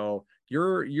going to go?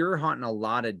 You're hunting a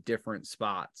lot of different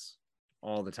spots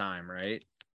all the time, right?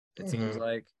 It seems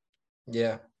like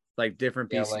Yeah. like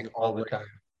different Yeah. pieces Like of all the public time.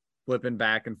 flipping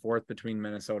back and forth between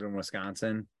Minnesota and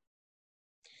Wisconsin.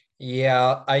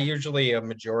 Yeah. A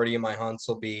majority of my hunts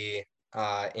will be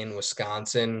in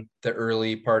Wisconsin, the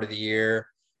early part of the year,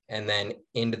 and then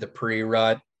into the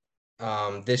pre-rut.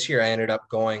 This year I ended up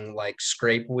going like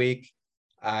scrape week.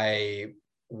 I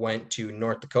went to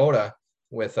North Dakota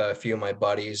with a few of my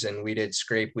buddies and we did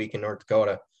scrape week in North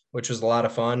Dakota, which was a lot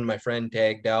of fun. My friend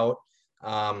tagged out.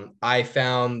 I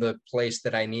found the place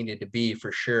that I needed to be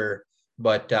for sure,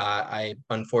 but I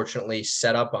unfortunately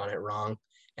set up on it wrong.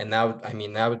 And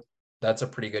that's a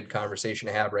pretty good conversation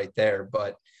to have right there.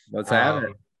 But Let's have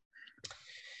it.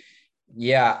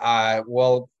 yeah,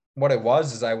 well, what it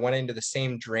was is I went into the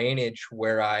same drainage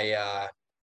where I'm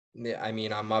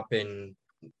up in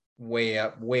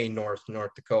way North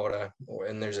Dakota,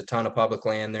 and there's a ton of public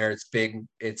land there.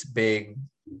 It's big,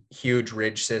 huge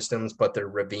ridge systems, but they're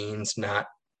ravines, not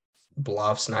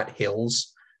bluffs, not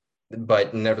hills.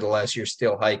 But nevertheless, you're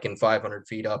still hiking 500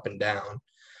 feet up and down.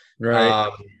 Right.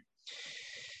 Um,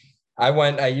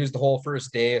 I used the whole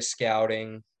first day of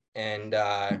scouting, and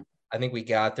I think we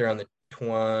got there on the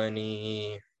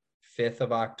 25th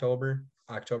of October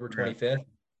 25th,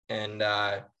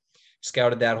 and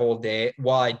scouted that whole day.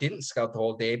 Well, I didn't scout the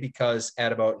whole day because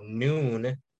at about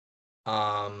noon,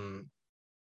 um,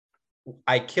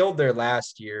 I killed there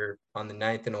last year on the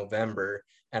 9th of November,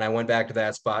 and I went back to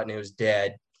that spot and it was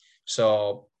dead.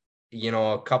 So,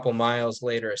 a couple miles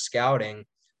later of scouting,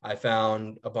 I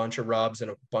found a bunch of rubs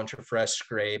and a bunch of fresh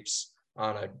scrapes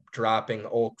on a dropping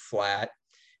oak flat.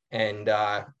 And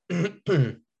that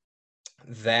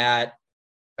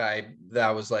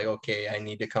was like, okay, I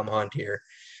need to come hunt here.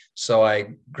 So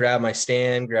I grabbed my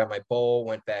stand, grabbed my bow,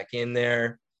 went back in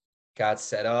there, got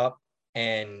set up,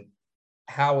 and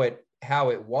how it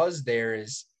was there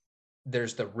is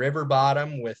there's the river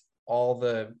bottom with all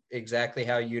the exactly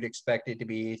how you'd expect it to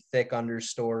be, thick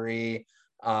understory,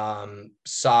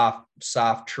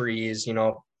 soft trees,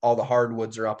 all the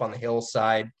hardwoods are up on the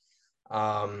hillside.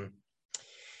 And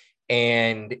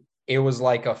it was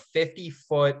like a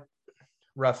 50-foot,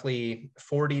 roughly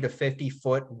 40 to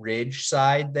 50-foot ridge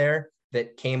side there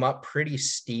that came up pretty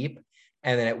steep.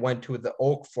 And then it went to the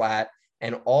oak flat,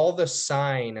 and all the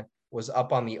sign was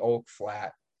up on the oak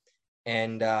flat.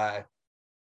 And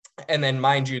then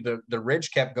mind you, the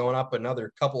ridge kept going up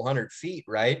another couple 100 feet,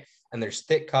 right? And there's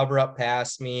thick cover up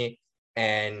past me,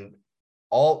 and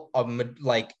all of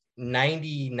like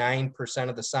 99%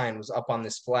 of the sign was up on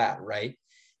this flat, right?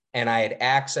 And I had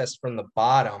access from the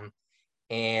bottom.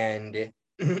 And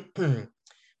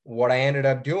what I ended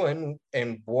up doing,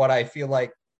 and what I feel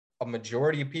like a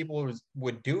majority of people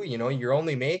would do, you're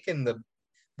only making the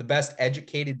best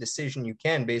educated decision you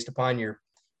can based upon your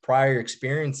prior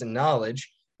experience and knowledge.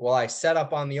 Well, I set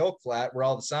up on the oak flat where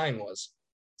all the sign was.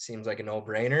 Seems like a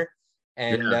no-brainer.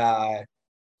 And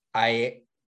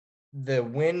the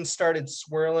wind started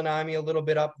swirling on me a little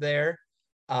bit up there.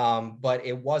 But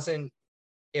it was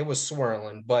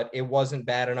swirling, but it wasn't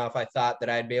bad enough. I thought that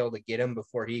I'd be able to get him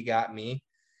before he got me.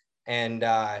 And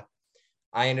I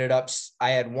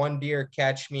had one deer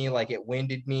catch me, like it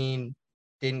winded me,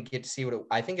 didn't get to see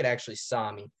I think it actually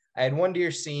saw me. I had one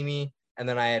deer see me, and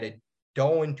then I had a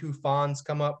doe and two fawns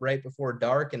come up right before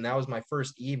dark, and that was my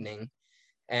first evening.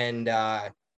 And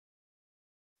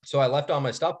so I left all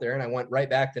my stuff there, and I went right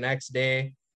back the next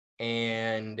day.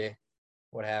 And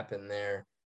what happened there?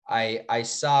 I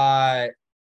saw,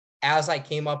 as I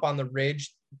came up on the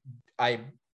ridge, I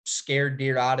scared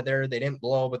deer out of there. They didn't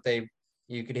blow, but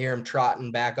you could hear them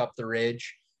trotting back up the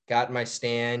ridge. Got in my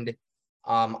stand.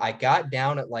 I got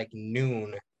down at like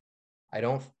noon. I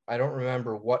don't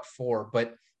remember what for,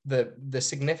 but the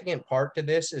significant part to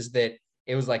this is that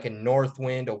it was like a north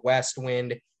wind, a west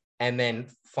wind, and then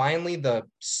finally the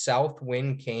south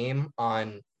wind came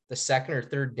on the second or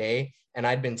third day, and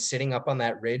I'd been sitting up on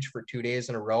that ridge for 2 days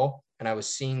in a row, and I was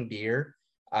seeing deer.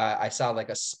 I saw like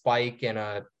a spike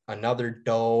and another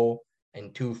doe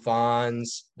and two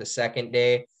fawns the second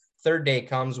day. Third day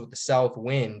comes with the south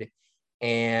wind,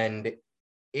 and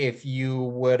if you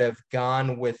would have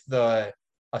gone with the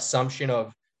assumption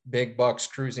of big bucks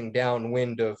cruising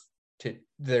downwind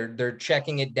they're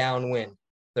checking it downwind.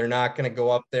 They're not going to go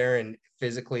up there and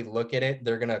physically look at it.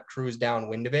 They're going to cruise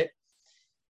downwind of it.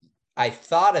 I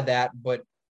thought of that, but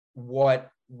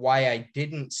why I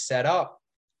didn't set up,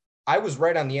 I was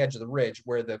right on the edge of the ridge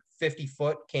where the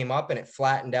 50-foot came up and it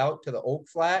flattened out to the oak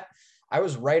flat. I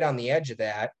was right on the edge of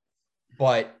that.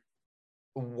 But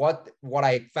what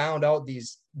I found out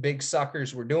these big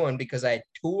suckers were doing, because I had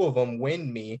two of them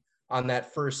wind me on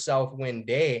that first south wind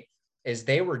day, is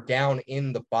they were down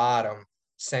in the bottom,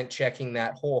 checking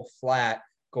that whole flat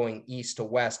going east to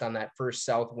west on that first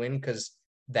south wind, because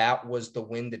that was the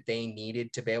wind that they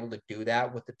needed to be able to do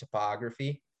that with the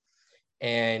topography.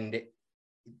 And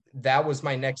that was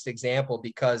my next example,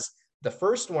 because the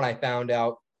first one I found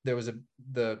out there was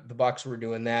the bucks were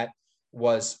doing that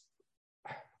was,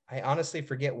 I honestly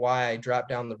forget why I dropped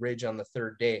down the ridge on the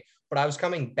third day, but I was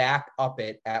coming back up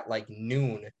it at like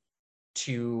noon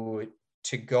to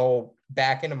go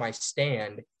back into my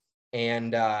stand.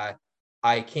 And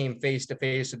I came face to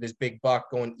face with this big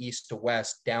buck going east to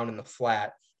west down in the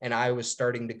flat. And I was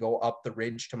starting to go up the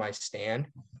ridge to my stand,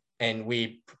 and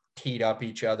we teed up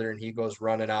each other and he goes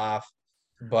running off.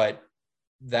 But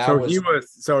that so was,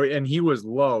 he was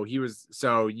low. He was,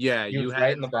 so yeah, he you was had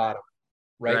right in the bottom,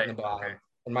 right in the bottom. okay.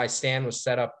 And my stand was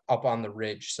set up on the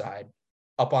ridge side,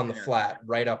 up on the flat,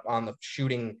 right up on the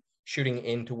shooting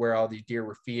into where all these deer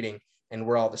were feeding and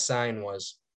where all the sign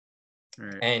was.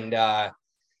 Right. And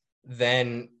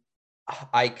then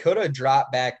I could have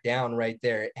dropped back down right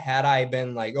there had I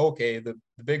been like, okay, the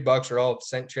big bucks are all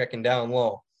scent checking down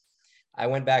low. I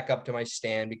went back up to my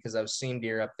stand because I was seeing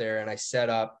deer up there, and I set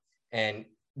up, and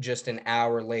just an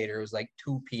hour later, it was like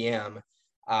 2 p.m.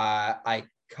 I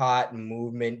caught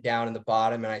movement down in the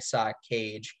bottom, and I saw a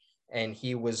cage, and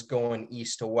he was going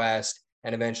east to west,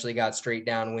 and eventually got straight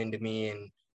downwind of me and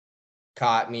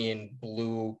caught me and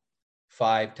blew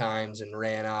 5 times and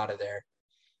ran out of there.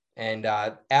 And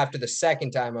after the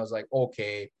second time, I was like,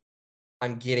 okay,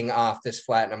 I'm getting off this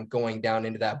flat and I'm going down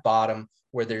into that bottom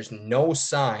where there's no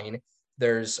sign.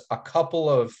 There was a couple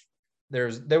of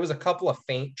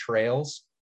faint trails,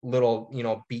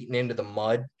 little, beaten into the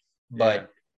mud, but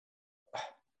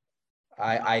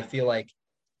I feel like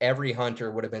every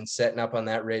hunter would have been setting up on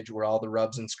that ridge where all the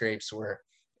rubs and scrapes were,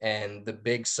 and the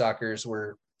big suckers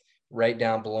were right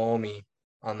down below me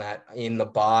on that, in the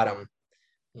bottom,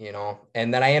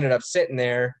 and then I ended up sitting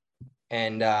there,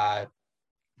 and I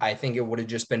think it would have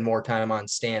just been more time on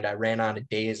stand. I ran out of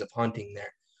days of hunting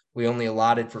there. We only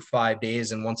allotted for 5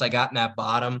 days. And once I got in that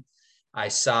bottom, I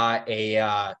saw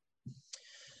a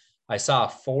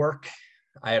fork.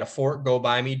 I had a fork go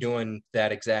by me doing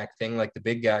that exact thing like the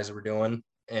big guys were doing.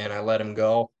 And I let him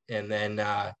go. And then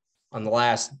on the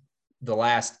last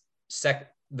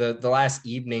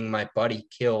evening, my buddy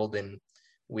killed, and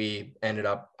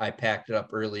I packed it up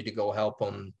early to go help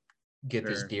him get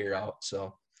this deer out.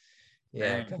 So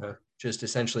yeah, kind of just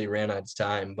essentially ran out of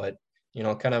time, but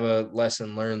kind of a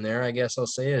lesson learned there, I guess I'll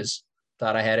say, is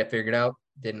thought I had it figured out,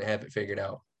 didn't have it figured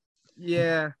out.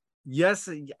 Yeah. Yes,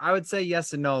 I would say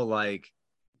yes and no. Like,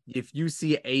 if you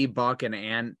see a buck and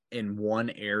ant in one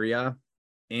area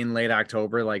in late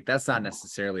October, like, that's not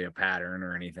necessarily a pattern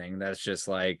or anything. That's just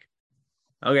like,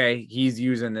 okay, he's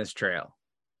using this trail,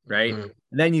 right? Mm-hmm.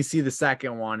 And then you see the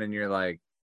second one and you're like,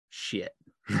 shit.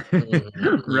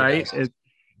 Right? Yes. It's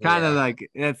kind of like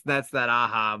that's that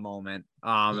aha moment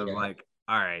of like,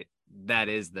 all right, that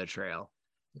is the trail.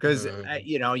 Because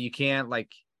you can't,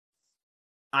 like,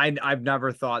 I've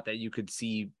never thought that you could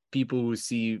see people who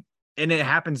see, and it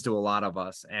happens to a lot of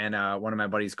us, and one of my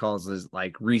buddies calls this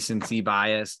like recency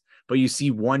bias, but you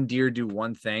see one deer do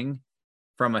one thing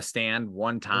from a stand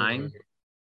one time,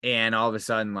 and all of a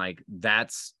sudden, like,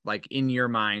 that's like, in your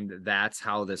mind, that's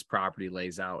how this property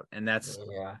lays out, and that's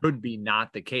could be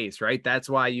not the case, right? That's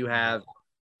why you have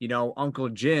Uncle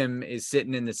Jim is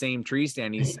sitting in the same tree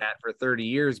stand he sat for 30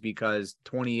 years because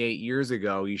 28 years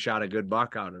ago he shot a good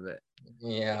buck out of it.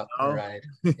 Yeah, right.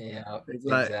 Yeah,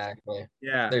 exactly.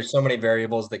 Yeah. There's so many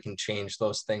variables that can change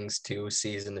those things too,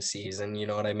 season to season, you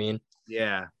know what I mean?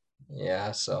 Yeah.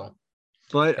 Yeah, so.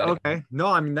 But okay. No,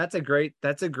 I mean, that's a great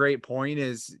point,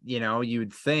 is,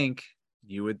 you'd think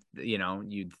go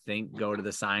to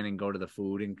the sign and go to the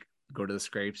food and go to the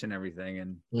scrapes and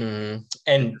everything.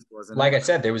 And like I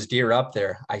said, there was deer up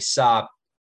there. I saw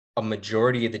a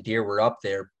majority of the deer were up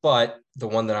there, but the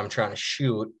one that I'm trying to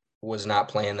shoot was not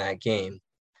playing that game.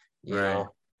 You know,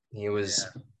 he was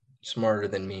smarter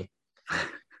than me.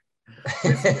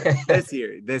 this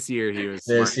year he was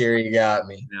smart. This year he got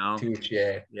me. Touche.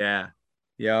 Yeah.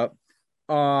 Yep.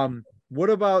 What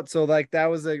about, so like that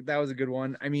was a good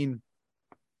one. I mean,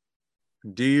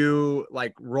 do you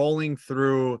like rolling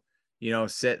through,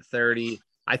 sit 30?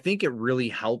 I think it really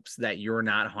helps that you're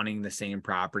not hunting the same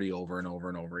property over and over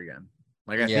and over again.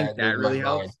 Like, I think that really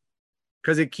helps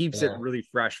because it keeps it really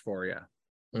fresh for you.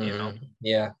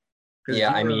 Yeah.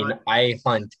 I mean, I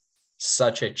hunt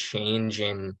such a change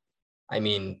in, I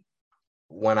mean,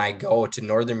 when I go to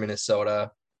northern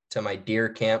Minnesota to my deer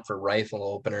camp for rifle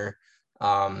opener,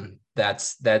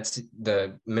 that's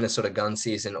the Minnesota gun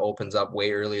season opens up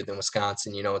way earlier than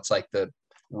Wisconsin. You know, it's like the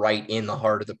right in the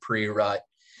heart of the pre-rut.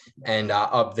 And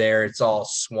up there, it's all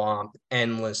swamp,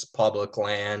 endless public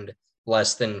land,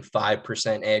 less than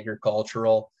 5%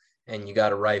 agricultural, and you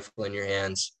got a rifle in your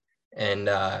hands. And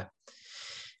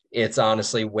it's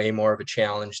honestly way more of a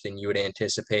challenge than you would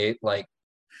anticipate. Like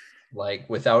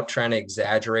without trying to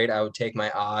exaggerate, I would take my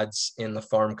odds in the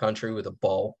farm country with a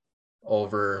bow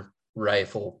over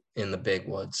rifle in the big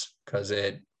woods, because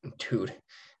dude,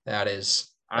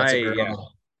 that's a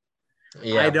girl. I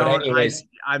Yeah, but don't anyways,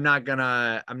 I'm not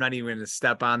even gonna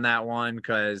step on that one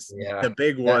because yeah, the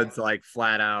big that, woods like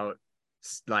flat out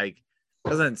like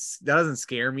doesn't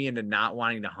scare me into not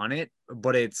wanting to hunt it,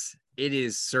 but it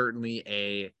is certainly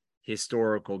a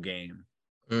historical game.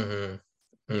 mm-hmm,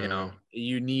 You know, mm-hmm,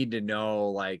 you need to know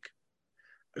like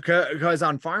because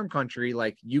on farm country,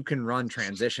 like you can run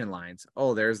transition lines.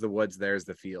 Oh, there's the woods, there's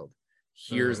the field.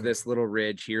 Here's mm-hmm, this little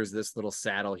ridge, here's this little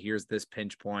saddle, here's this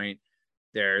pinch point.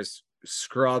 There's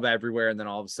scrub everywhere, and then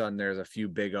all of a sudden there's a few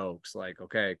big oaks. Like,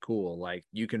 okay, cool. Like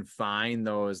you can find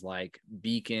those like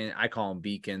I call them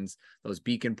beacons, those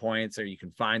beacon points, or you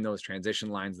can find those transition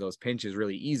lines, those pinches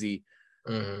really easy.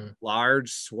 mm-hmm,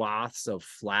 Large swaths of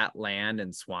flat land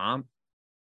and swamp,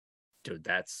 dude,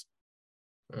 that's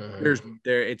mm-hmm.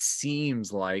 it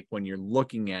seems like when you're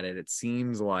looking at it, it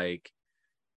seems like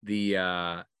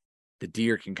the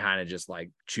deer can kind of just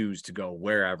like choose to go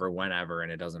wherever, whenever,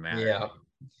 and it doesn't matter. Yeah,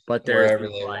 But there's wherever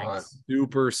these they like want.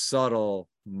 super subtle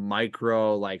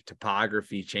micro like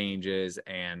topography changes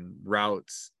and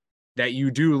routes that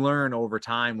you do learn over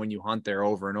time when you hunt there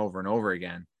over and over and over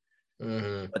again.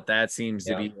 Mm-hmm. But that seems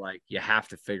to Yeah. be like you have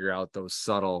to figure out those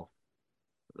subtle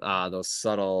what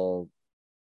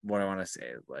I want to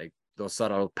say, like those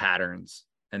subtle patterns,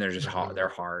 and they're just hard. Mm-hmm. They're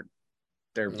hard.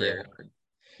 They're Yeah. very hard.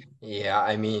 Yeah.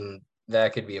 I mean,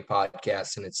 that could be a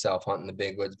podcast in itself, hunting the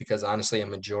big woods, because honestly, a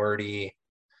majority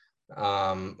of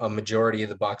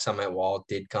the bucks on my wall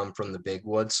did come from the big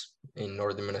woods in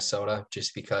northern Minnesota,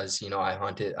 just because, I've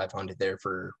hunted there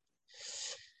for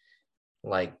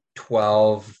like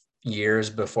 12 years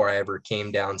before I ever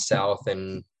came down south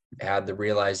and had the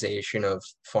realization of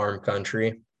farm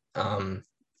country. Um,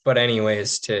 but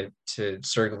anyways, to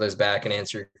circle this back and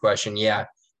answer your question, yeah,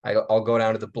 I'll go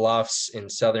down to the bluffs in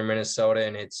southern Minnesota,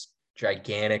 and it's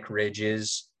gigantic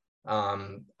ridges.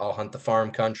 I'll hunt the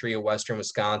farm country of western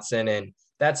Wisconsin, and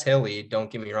that's hilly, don't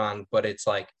get me wrong, but it's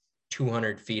like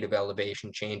 200 feet of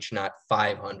elevation change, not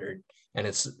 500. And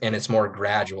it's more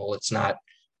gradual. It's not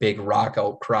big rock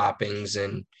outcroppings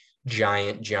and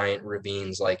giant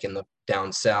ravines like in the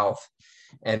down south.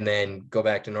 And then go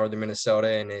back to northern Minnesota,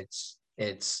 and it's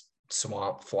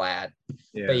swamp flat. But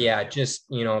Yeah. yeah, just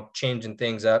changing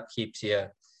things up keep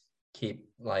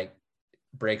like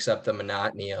breaks up the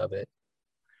monotony of it.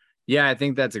 Yeah, I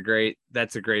think that's a great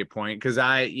point. Cause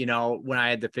when I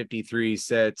had the 53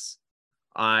 sits,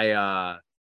 I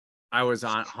I was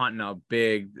on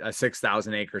hunting a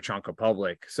 6,000 acre chunk of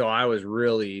public. So I was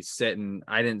really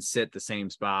I didn't sit the same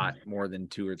spot more than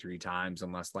 2 or 3 times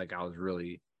unless like I was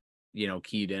really,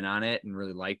 keyed in on it and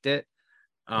really liked it.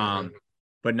 Mm-hmm.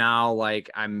 But now like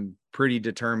I'm pretty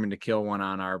determined to kill one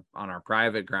on our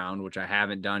private ground, which I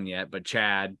haven't done yet. But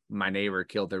Chad, my neighbor,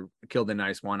 killed a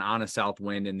nice one on a south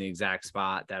wind in the exact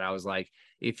spot that I was like,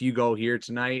 if you go here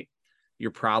tonight, you're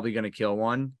probably going to kill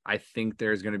one. I think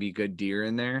there's going to be good deer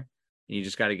in there. You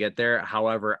just got to get there.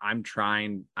 However, I'm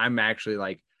actually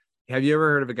like, have you ever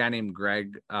heard of a guy named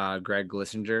Greg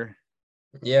Glissinger?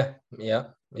 Yeah, yeah,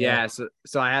 yeah. Yeah.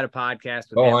 So I had a podcast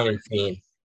with Bow him. hunting fiend.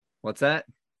 What's that?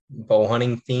 Bow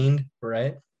hunting fiend,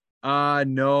 right?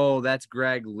 No, that's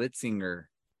Greg Litzinger.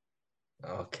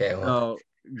 Okay, well, Oh,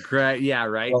 Greg. Yeah,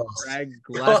 right. close. Greg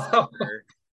Glessinger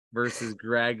versus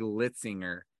Greg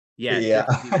Litzinger. Yeah. Yeah.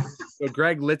 So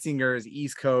Greg Litzinger is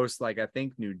East Coast, like I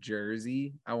think New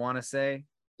Jersey, I want to say.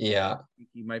 Yeah.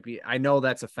 He might be. I know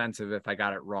that's offensive if I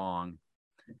got it wrong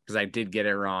because I did get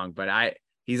it wrong, but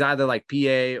he's either like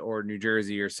PA or New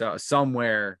Jersey or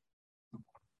somewhere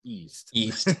east.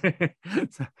 East.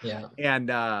 Yeah.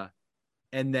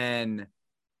 And then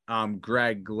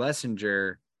Greg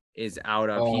Glessinger is out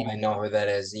of Oh, I know who that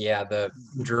is. Yeah, the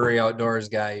Drury Outdoors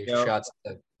guy who Yep. shot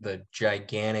the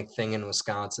gigantic thing in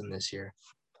Wisconsin this year.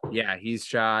 Yeah, he's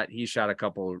shot a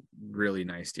couple really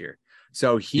nice deer.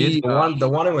 So Dude, the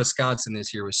one in Wisconsin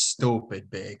this year was stupid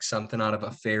big, something out of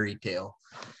a fairy tale.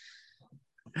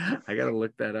 I gotta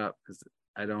look that up because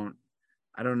I don't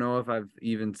know if I've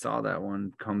even saw that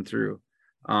one come through.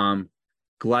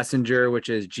 Glessinger, which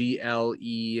is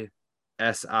Glessinger,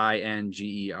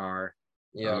 Singer.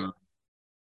 Yeah.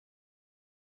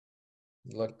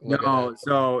 Look at No, that.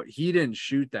 so he didn't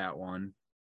shoot that one.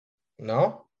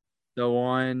 No? The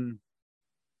one,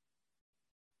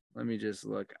 let me just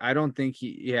look. I don't think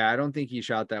he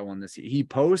shot that one this year. He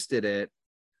posted it,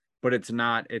 but it's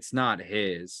not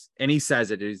his. And he says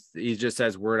he just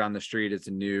says word on the street it's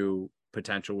a new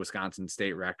potential Wisconsin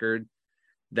state record.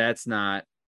 That's not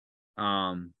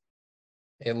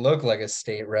It looked like a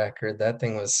state record. That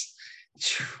thing was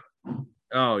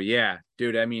oh yeah,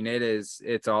 dude. I mean,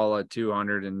 it's all a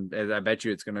 200, and I bet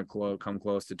you it's gonna come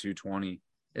close to 220.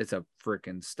 It's a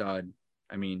freaking stud.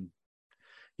 I mean,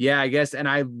 yeah, I guess. And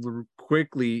I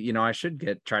quickly, I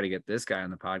should try to get this guy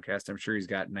on the podcast. I'm sure he's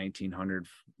got 1,900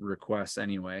 requests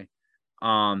anyway.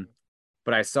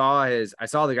 But I saw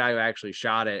the guy who actually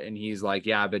shot it, and he's like,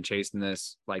 yeah, I've been chasing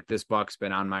this. Like, this buck's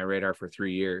been on my radar for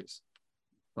 3 years.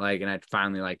 Like, and I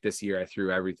finally, like, this year I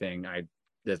threw everything.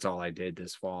 That's all I did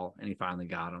this fall, and he finally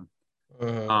got him.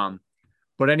 Mm-hmm.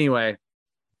 But anyway,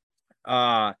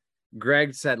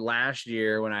 Greg said last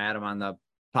year when I had him on the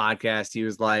podcast, he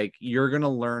was like, you're going to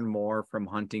learn more from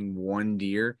hunting one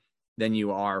deer than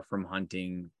you are from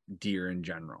hunting deer in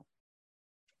general.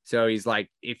 So he's like,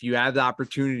 if you have the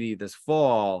opportunity this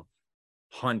fall,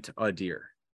 hunt a deer.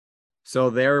 So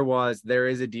there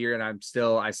is a deer, and I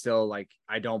still like,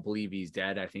 I don't believe he's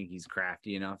dead. I think he's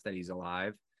crafty enough that he's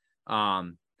alive.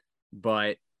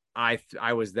 But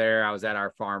I was there, I was at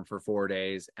our farm for 4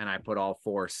 days, and I put all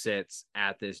 4 sits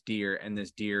at this deer, and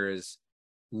this deer is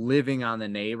living on the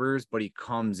neighbors, but he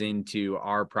comes into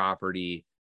our property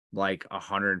like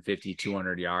 150,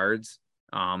 200 yards,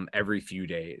 every few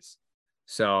days.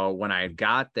 So when I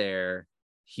got there,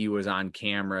 he was on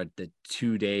camera the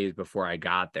 2 days before I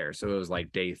got there. So it was like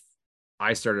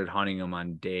I started hunting him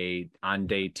on day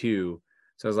 2.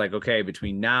 So I was like, okay,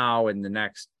 between now and the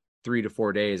next 3 to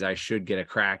 4 days, I should get a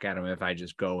crack at him if I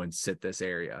just go and sit this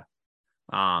area.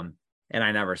 And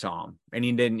I never saw him, and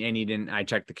he didn't. I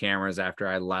checked the cameras after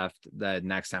I left. The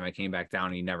next time I came back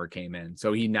down, he never came in.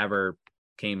 So he never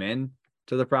came in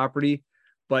to the property,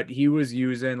 but he was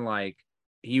using a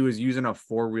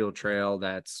 4-wheel trail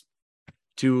that's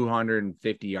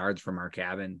 250 yards from our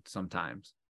cabin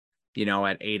sometimes,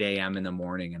 at 8 a.m. in the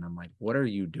morning. And I'm like, what are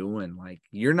you doing? Like,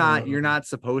 you're not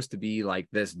supposed to be like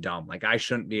this dumb. Like, I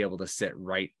shouldn't be able to sit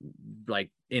right,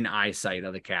 like, in eyesight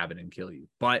of the cabin and kill you.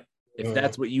 But if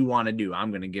that's what you want to do,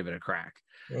 I'm going to give it a crack.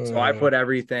 So I put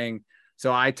everything.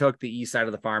 So I took the east side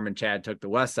of the farm and Chad took the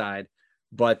west side.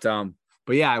 But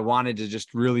yeah, I wanted to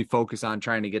just really focus on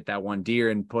trying to get that one deer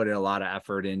and put a lot of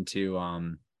effort into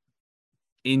our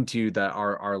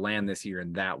land this year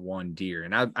and that one deer.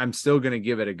 And I'm still going to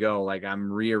give it a go. Like, I'm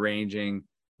rearranging,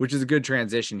 which is a good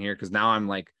transition here, because now I'm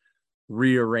like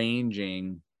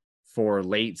rearranging for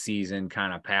late season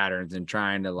kind of patterns and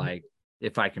trying to, like,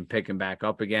 if I can pick him back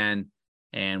up again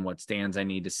and what stands I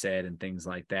need to set and things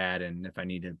like that. And if I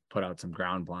need to put out some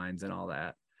ground blinds and all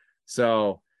that.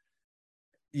 So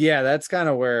yeah, that's kind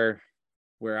of where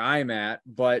I'm at.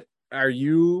 But are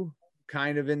you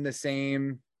kind of in the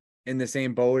same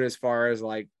boat as far as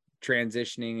like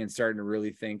transitioning and starting to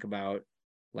really think about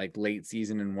like late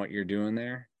season and what you're doing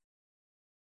there?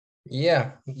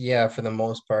 Yeah, for the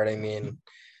most part. I mean,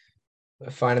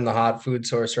 finding the hot food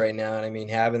source right now, and I mean,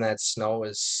 having that snow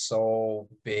is so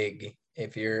big.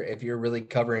 If you're really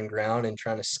covering ground and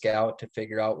trying to scout to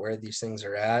figure out where these things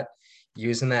are at,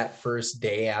 using that first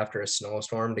day after a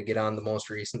snowstorm to get on the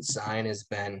most recent sign has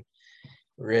been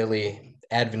really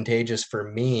advantageous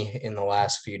for me in the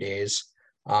last few days,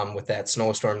 with that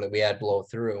snowstorm that we had blow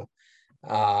through.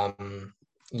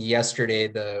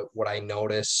 Yesterday, what I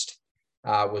noticed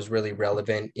was really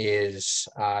relevant is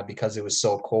because it was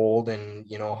so cold and,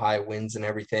 high winds and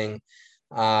everything.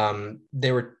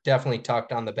 They were definitely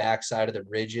tucked on the backside of the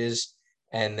ridges.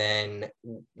 And then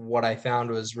what I found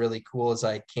was really cool is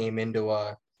I came into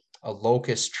a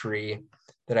locust tree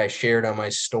that I shared on my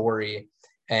story.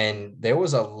 And there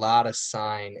was a lot of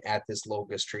sign at this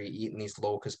locust tree eating these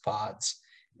locust pods.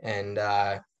 And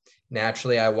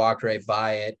naturally, I walked right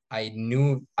by it. I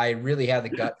knew I really had the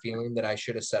gut feeling that I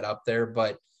should have set up there.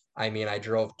 But I mean, I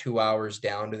drove 2 hours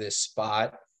down to this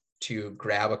spot to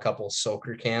grab a couple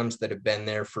soaker cams that have been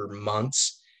there for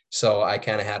months. So I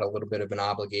kind of had a little bit of an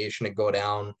obligation to go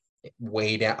down,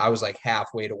 way down. I was like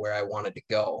halfway to where I wanted to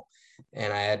go.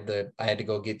 And I had to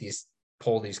go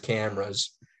pull these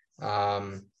cameras.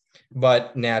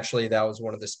 But naturally, that was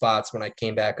one of the spots when I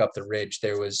came back up the ridge,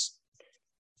 there was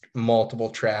multiple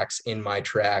tracks in my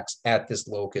tracks at this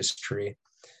locust tree.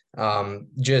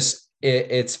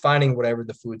 It's finding whatever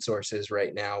the food source is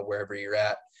right now, wherever you're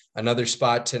at. Another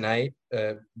spot tonight,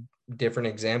 different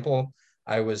example.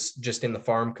 I was just in the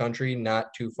farm country,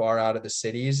 not too far out of the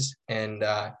cities. And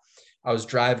I was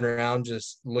driving around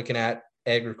just looking at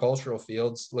agricultural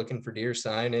fields, looking for deer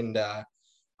sign. And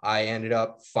I ended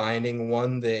up finding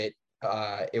one that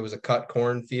it was a cut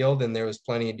corn field and there was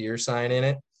plenty of deer sign in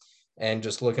it. And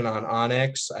just looking on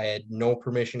Onyx, I had no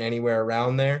permission anywhere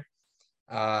around there.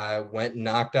 Went and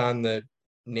knocked on the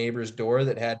neighbor's door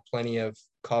that had plenty of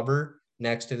cover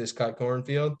next to this cut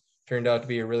cornfield. Turned out to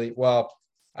be a really well.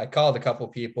 I called a couple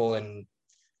people and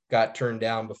got turned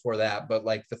down before that, but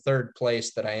like the third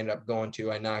place that I ended up going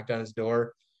to, I knocked on his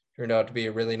door. Turned out to be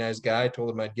a really nice guy. Told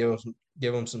him I'd give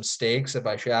him some steaks if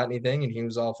I shot anything, and he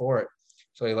was all for it.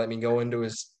 So he let me go into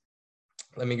his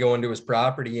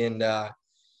property and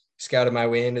scouted my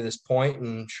way into this point,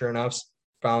 and sure enough,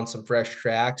 found some fresh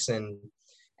tracks. And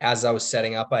as I was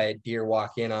setting up, I had deer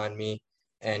walk in on me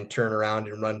and turn around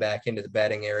and run back into the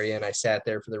bedding area. And I sat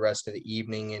there for the rest of the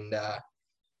evening and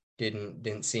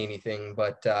didn't see anything.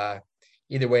 But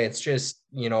either way, it's just,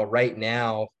 right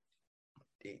now,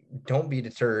 don't be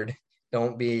deterred.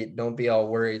 Don't be all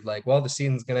worried like, well, the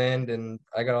season's gonna end and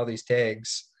I got all these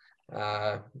tags.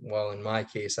 Well, in my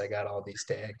case, I got all these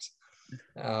tags.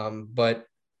 But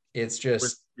it's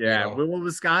just Well,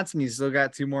 Wisconsin, you still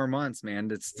got 2 more months,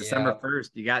 man. It's December 1st.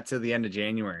 You got to the end of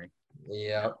January.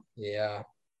 Yeah.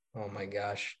 Oh my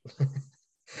gosh.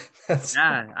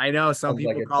 I know some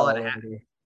people call it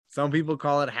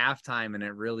halftime, and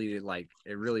it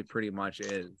really pretty much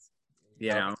is.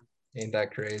 Ain't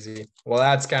that crazy? Well,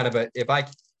 that's kind of if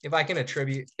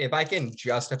I can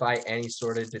justify any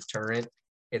sort of deterrent,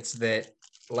 it's that,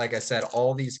 like I said,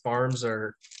 all these farms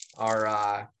are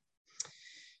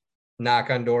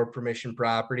knock on door permission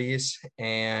properties.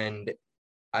 And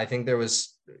I think there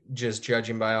was, just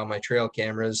judging by all my trail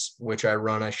cameras, which I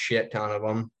run a shit ton of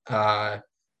them,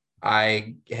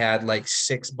 I had like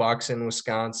 6 bucks in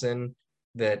Wisconsin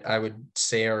that I would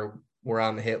say were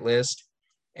on the hit list.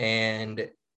 And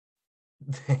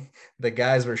the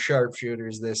guys were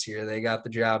sharpshooters this year. They got the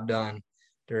job done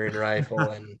during rifle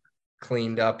and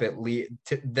cleaned up at least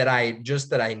that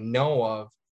I know of.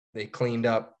 They cleaned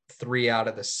up 3 out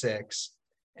of the 6,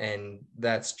 and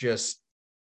that's just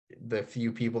the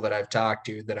few people that I've talked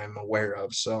to that I'm aware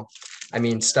of. So, I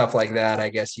mean, stuff like that, I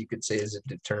guess you could say, is a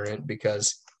deterrent,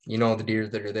 because the deer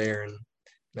that are there and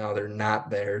now they're not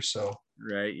there. So,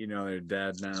 right, they're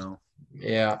dead now.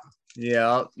 Yeah,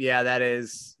 that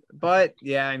is. But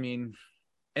yeah, I mean,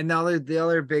 and the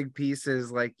other big piece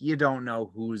is like, you don't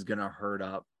know who's gonna herd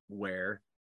up where.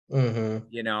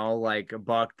 Like a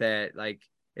buck that, like,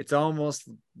 it's almost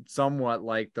somewhat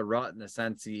like the rut in the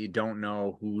sense that you don't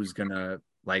know who's gonna,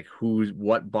 like,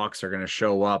 what bucks are gonna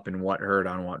show up and what herd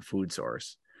on what food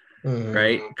source,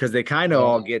 right? Because they kind of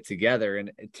all get together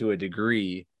and to a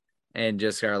degree, and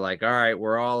just are like, all right,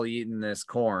 we're all eating this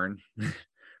corn.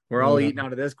 We're all eating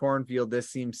out of this cornfield. This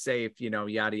seems safe,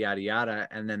 yada, yada, yada.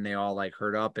 And then they all like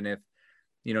herd up. And if,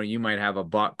 you might have a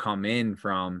buck come in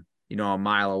from, a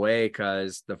mile away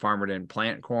because the farmer didn't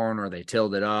plant corn, or they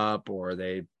tilled it up, or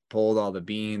they pulled all the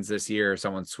beans this year, or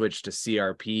someone switched to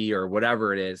CRP or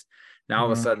whatever it is. Now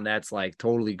all of a sudden that's like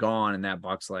totally gone. And that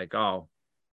buck's like, oh,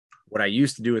 what I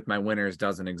used to do with my winters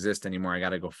doesn't exist anymore. I got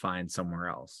to go find somewhere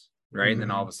else. Right. And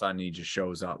then all of a sudden he just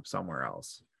shows up somewhere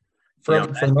else.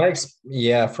 From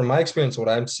my experience, what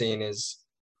I'm seeing is,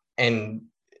 and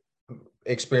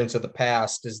experience of the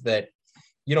past, is that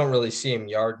you don't really see them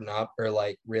yarding up or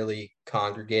like really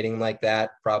congregating like that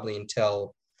probably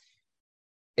until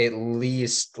at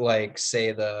least, like,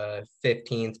 say the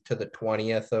 15th to the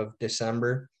 20th of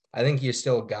December. I think you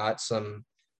still got some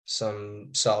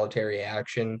solitary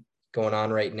action going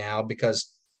on right now,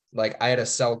 because like I had a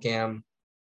cell cam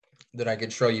that I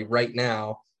could show you right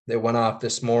now that went off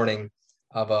this morning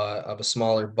of a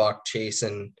smaller buck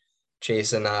chasing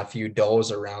a few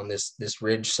does around this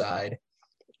ridge side,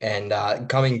 and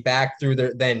coming back through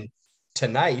there. Then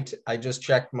tonight I just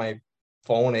checked my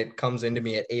phone. It comes into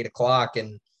me at 8:00,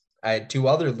 and I had 2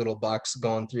 other little bucks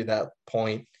going through that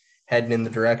point, heading in the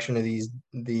direction of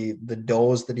the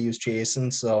does that he was chasing.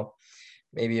 So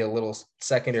maybe a little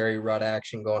secondary rut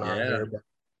action going on here. But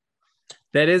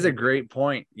that is a great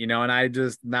point, and I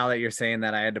just, now that you're saying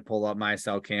that, I had to pull up my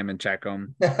cell cam and check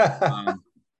them.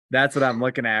 That's what I'm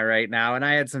looking at right now. And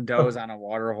I had some does on a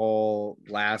water hole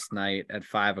last night at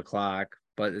 5:00,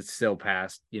 but it's still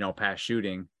past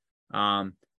shooting.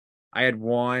 I have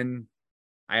one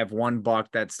buck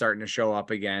that's starting to show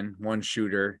up again, one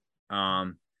shooter.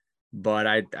 But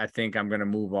I think I'm going to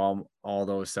move all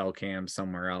those cell cams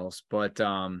somewhere else. But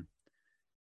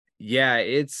yeah,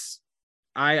 it's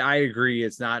I agree.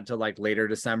 It's not till like later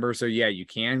December. So yeah, you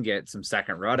can get some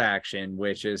second rut action,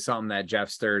 which is something that Jeff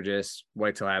Sturgis,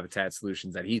 Whitetail Habitat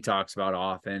Solutions, that he talks about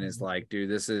often, is like, dude,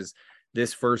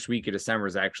 this first week of December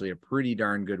is actually a pretty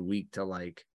darn good week to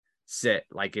like sit.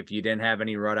 Like if you didn't have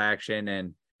any rut action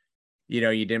and you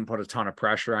didn't put a ton of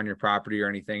pressure on your property or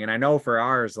anything. And I know for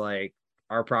ours, like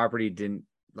our property didn't,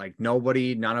 like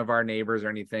none of our neighbors or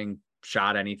anything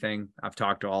shot anything. I've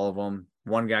talked to all of them.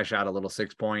 One guy shot a little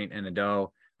 6-point and a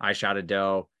doe. I shot a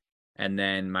doe. And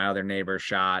then my other neighbor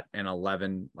shot an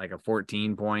 11, like a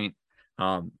 14-point.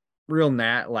 Real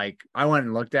like I went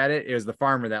and looked at it. It was the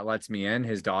farmer that lets me in.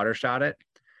 His daughter shot it.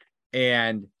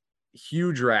 And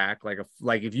huge rack.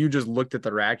 Like if you just looked at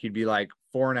the rack, you'd be like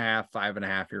 4.5,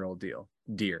 5.5-year-old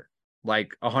deer,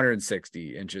 like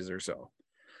 160 inches or so.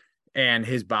 And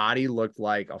his body looked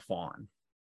like a fawn.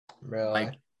 Really?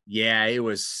 Like, yeah, it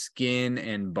was skin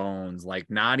and bones, like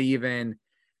not even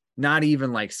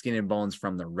like skin and bones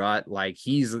from the rut. Like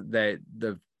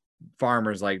the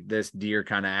farmer's like, this deer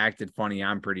kind of acted funny.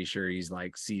 I'm pretty sure he's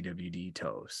like CWD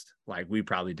toast. Like we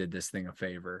probably did this thing a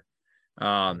favor.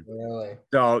 Really?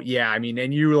 So yeah, I mean,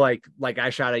 and you like I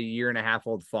shot a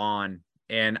 1.5-year-old fawn,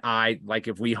 and I like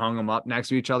if we hung them up next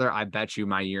to each other, I bet you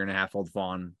my 1.5-year-old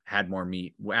fawn had more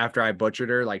meat after I butchered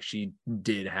her. Like she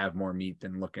did have more meat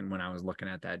than when I was looking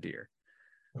at that deer.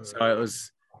 So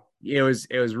it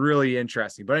was really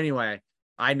interesting. But anyway,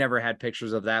 I never had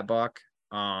pictures of that buck.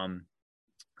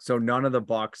 So none of the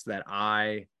bucks that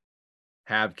I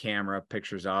have camera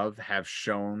pictures of have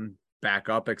shown back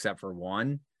up except for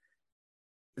one.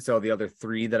 So the other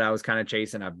 3 that I was kind of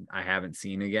chasing, I haven't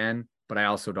seen again, but I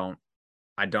also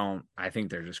I think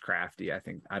they're just crafty. I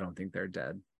don't think they're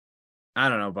dead. I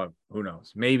don't know, but who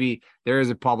knows? Maybe there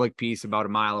is a public piece about a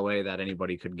mile away that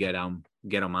anybody could get them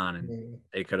on, and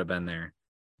they could have been there.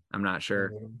 I'm not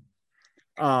sure.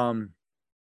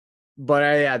 But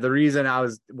yeah, the reason I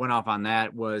went off on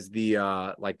that was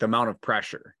the like the amount of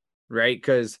pressure, right?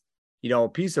 Because a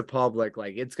piece of public,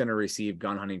 like it's going to receive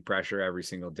gun hunting pressure every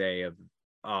single day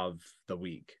of the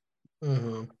week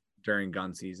during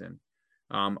gun season.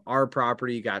 Our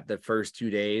property got the first 2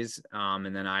 days,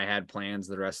 and then I had plans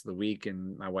the rest of the week,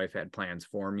 and my wife had plans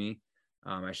for me,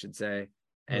 I should say.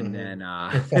 And then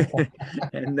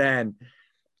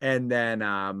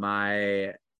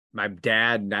my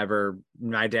dad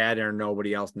or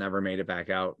nobody else never made it back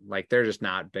out. Like they're just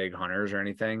not big hunters or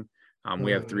anything.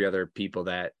 We have 3 other people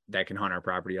that can hunt our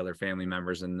property, other family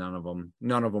members, and none of them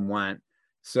went.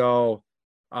 So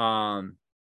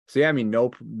yeah, I mean,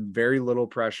 very little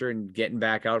pressure, and getting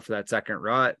back out for that second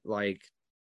rut. Like,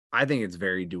 I think it's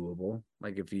very doable.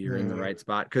 Like if you're in the right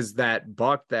spot, because that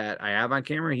buck that I have on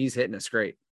camera, he's hitting a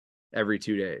scrape every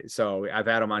 2 days. So I've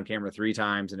had him on camera 3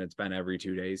 times, and it's been every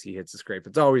 2 days he hits a scrape.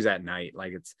 It's always at night,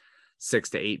 like it's 6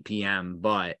 to 8 p.m.,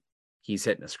 but he's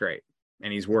hitting a scrape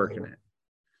and he's working it.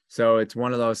 So it's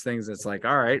one of those things that's like,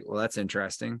 all right, well, that's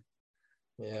interesting.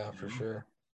 Yeah, for sure.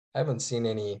 I haven't seen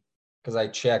any, because I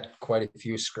checked quite a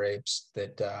few scrapes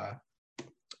that are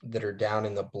down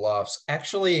in the bluffs.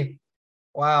 Actually,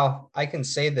 wow, I can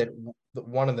say that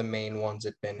one of the main ones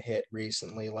had been hit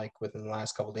recently, like within the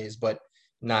last couple of days, but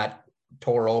not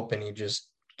tore open. He just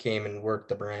came and worked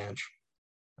the branch.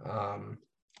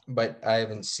 But I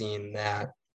haven't seen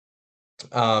that.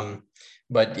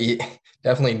 But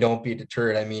definitely don't be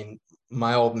deterred. I mean,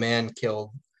 my old man killed,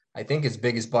 I think, his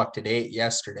biggest buck to date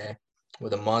yesterday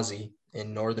with a muzzy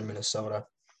in northern Minnesota.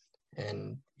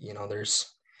 And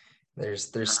there's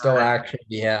still action to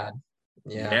be had.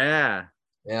 Yeah,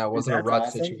 it wasn't a rut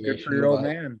awesome. situation. Good for your old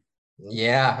man.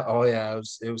 Yeah. Oh yeah,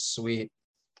 it was sweet.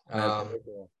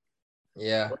 Cool.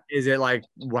 Yeah. Is it like,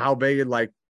 how big?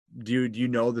 Like, do you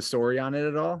know the story on it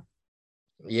at all?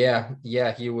 Yeah.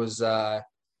 He was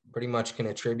pretty much can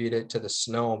attribute it to the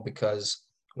snow, because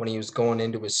when he was going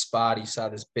into his spot, he saw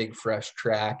this big fresh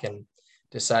track and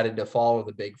decided to follow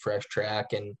the big fresh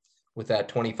track. And with that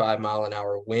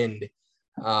 25-mile-an-hour wind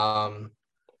that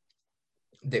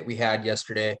we had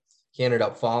yesterday, he ended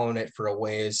up following it for a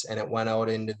ways, and it went out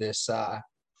into this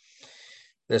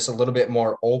this a little bit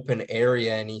more open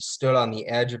area, and he stood on the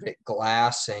edge of it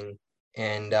glassing,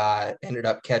 and ended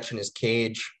up catching his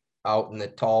cage out in the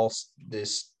tall,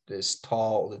 this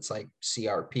tall, it's like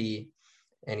CRP,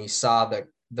 and he saw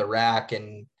the rack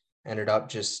and ended up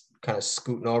just kind of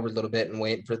scooting over a little bit and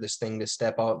waiting for this thing to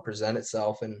step out and present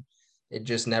itself, and it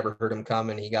just never heard him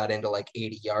coming. He got into like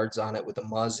 80 yards on it with a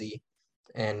muzzy,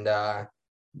 and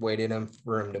waited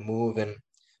for him to move, and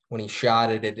when he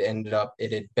shot it, it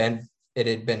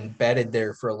had been bedded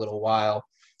there for a little while,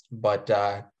 but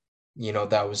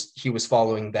he was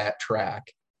following that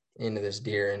track into this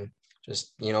deer, and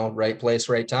just, right place,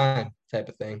 right time type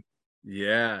of thing.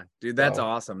 Yeah, dude, that's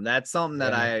awesome. That's something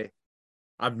that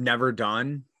I've never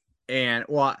done. And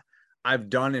well, I've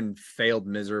done and failed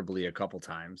miserably a couple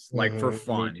times, like for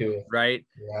fun, Me too. right?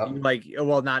 Yeah. You like,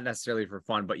 well, not necessarily for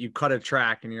fun, but you cut a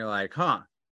track and you're like, huh,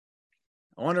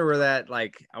 I wonder where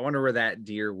that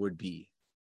deer would be.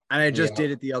 And I just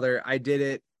did it I did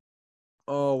it.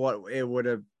 Oh, what it would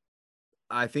have,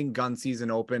 I think gun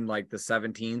season opened like the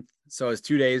 17th. So it was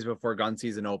 2 days before gun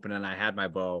season opened, and I had my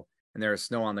bow and there was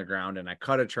snow on the ground, and I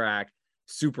cut a track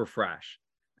super fresh.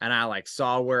 And I like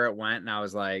saw where it went, and I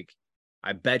was like,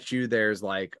 I bet you there's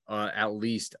like at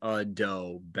least a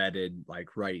doe bedded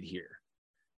like right here.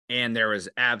 And there was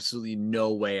absolutely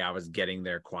no way I was getting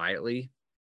there quietly.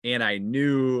 And I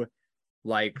knew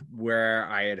like where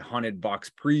I had hunted bucks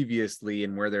previously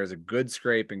and where there's a good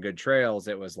scrape and good trails,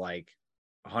 it was like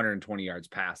 120 yards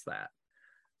past that.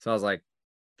 So I was like,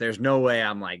 there's no way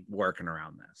I'm like working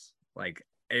around this. Like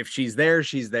if she's there,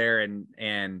 she's there.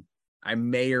 And I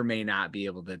may or may not be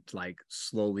able to like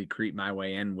slowly creep my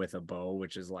way in with a bow,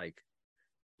 which is like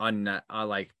and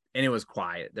it was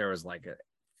quiet. There was like a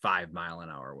 5 mile an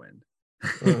hour wind.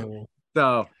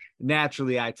 So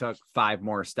naturally I took 5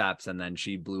 more steps and then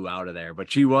she blew out of there,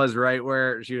 but she was right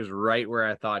where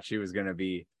I thought she was going to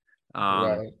be.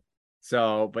 Right.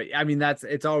 So, but I mean,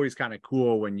 it's always kind of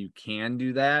cool when you can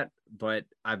do that, but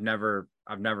I've never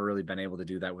really been able to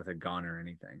do that with a gun or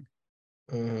anything.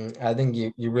 I think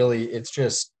you really, it's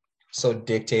just so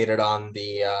dictated on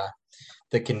the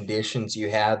conditions you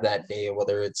have that day,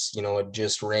 whether it's, it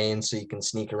just rained so you can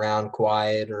sneak around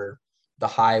quiet, or the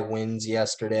high winds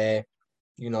yesterday,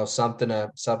 something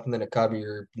to cover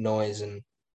your noise and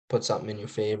put something in your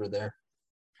favor there.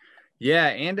 Yeah,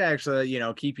 and actually,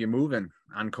 keep you moving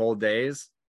on cold days.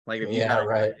 Like if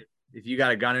you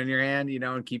got a gun in your hand,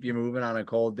 and keep you moving on a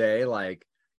cold day, like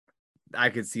I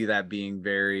could see that being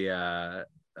very a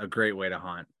great way to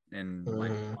hunt, and like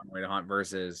one way to hunt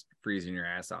versus freezing your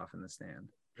ass off in the stand.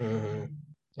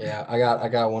 Yeah, I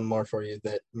got one more for you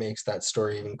that makes that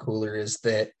story even cooler, is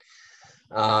that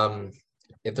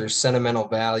if there's sentimental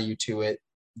value to it,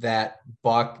 that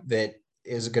buck that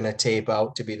is going to tape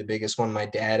out to be the biggest one my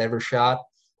dad ever shot,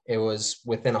 it was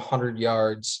within 100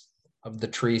 yards of the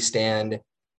tree stand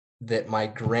that my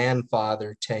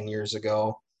grandfather 10 years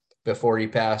ago, before he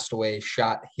passed away,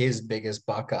 shot his biggest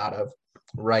buck out of,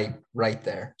 right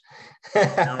there.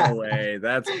 No way.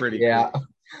 That's pretty cool.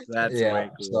 That's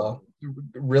way cool. So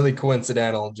really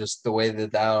coincidental, just the way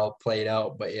that all played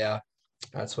out. But yeah,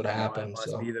 that's what happened.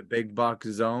 It must be the big buck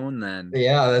zone then.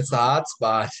 Yeah, that's the hot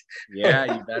spot.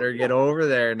 Yeah, you better get over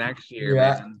there next year,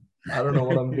 man. I don't know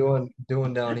what I'm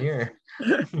doing down here.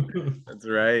 That's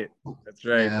right.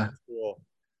 Yeah. That's cool.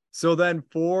 So then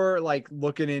for like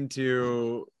looking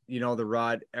into, the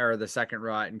rut or the second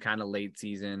rut and kind of late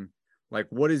season, like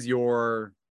what is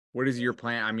your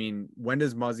plan? I mean, when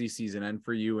does Muzzy season end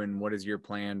for you, and what is your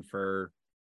plan for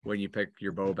when you pick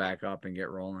your bow back up and get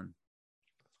rolling?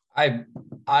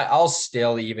 I'll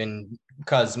still, even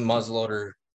because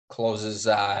muzzleloader closes,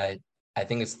 I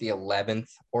think it's the 11th,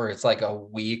 or it's like a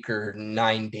week or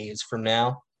 9 days from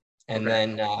now. And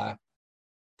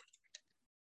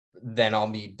then I'll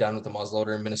be done with the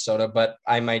muzzleloader in Minnesota, but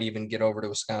I might even get over to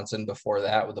Wisconsin before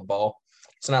that with a bow.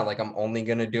 It's not like I'm only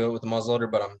going to do it with a muzzleloader,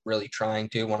 but I'm really trying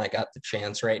to when I got the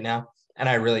chance right now. And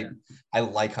I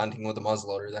like hunting with a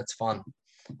muzzleloader. That's fun.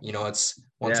 It's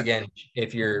again,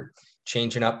 if you're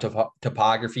changing up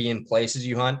topography in places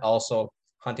you hunt, also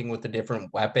hunting with a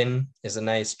different weapon is a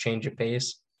nice change of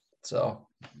pace. So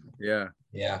yeah.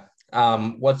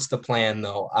 What's the plan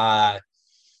though?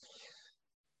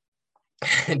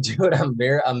 Dude, I'm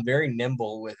very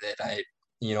nimble with it.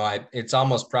 It's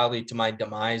almost probably to my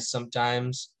demise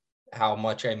sometimes how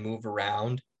much I move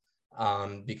around,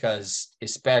 because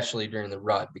especially during the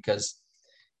rut, because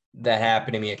that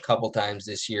happened to me a couple times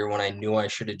this year when I knew I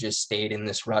should have just stayed in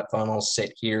this rut funnel,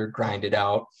 sit here, grind it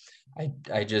out.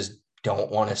 I just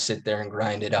don't want to sit there and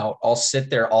grind it out. I'll sit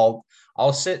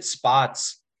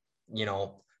spots,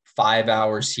 5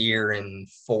 hours here and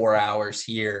 4 hours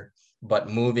here, but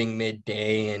moving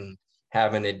midday and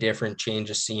having a different change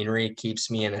of scenery keeps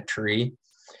me in a tree.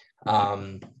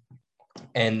 And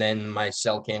then my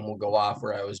cell cam will go off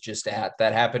where I was just at.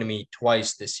 That happened to me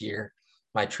twice this year.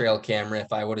 My trail camera,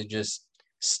 if I would have just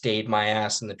stayed my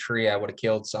ass in the tree, I would have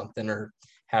killed something or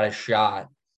had a shot.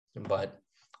 But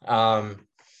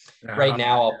right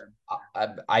now,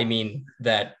 I mean,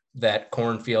 that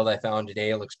cornfield I found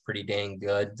today looks pretty dang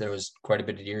good. There was quite a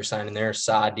bit of deer sign in there,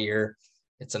 saw deer.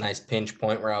 It's a nice pinch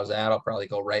point where I was at. I'll probably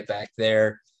go right back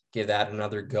there, give that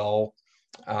another go.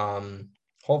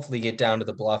 hopefully get down to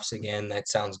the bluffs again. That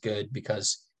sounds good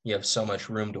because you have so much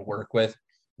room to work with.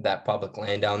 That public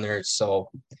land down there. So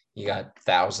you got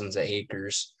thousands of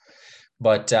acres.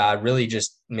 But really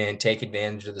just, man, take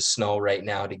advantage of the snow right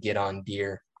now to get on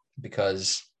deer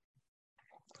because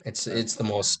it's the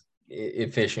most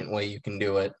efficient way you can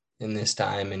do it in this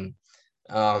time. And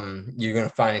you're going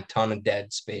to find a ton of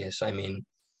dead space. I mean,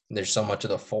 there's so much of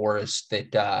the forest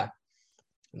that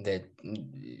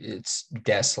it's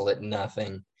desolate,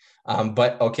 nothing.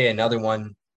 But okay, another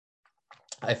one.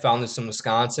 I found this in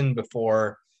Wisconsin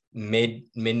before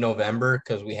mid-November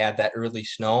because we had that early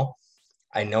snow.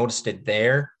 I noticed it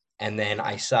there, and then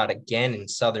I saw it again in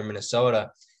southern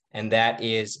Minnesota. And that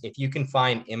is if you can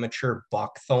find immature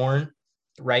buckthorn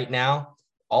right now,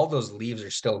 all those leaves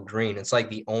are still green. It's like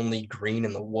the only green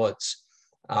in the woods.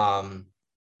 Um,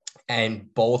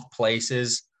 and both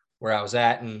places where I was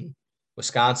at in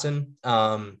Wisconsin,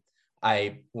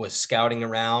 I was scouting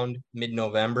around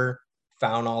mid-November,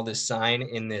 found all this sign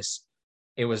in this.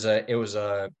 It was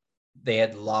a they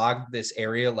had logged this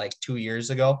area like 2 years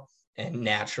ago, and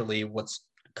naturally, what's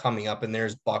coming up in there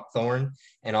is buckthorn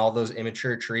and all those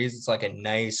immature trees. It's like a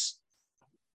nice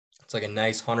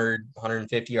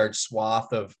 150 yard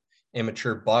swath of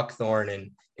immature buckthorn,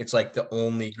 and it's like the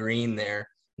only green there.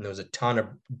 And there was a ton of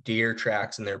deer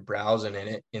tracks and they're browsing in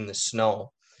it in the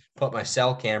snow. Put my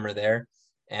cell camera there,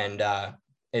 and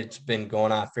it's been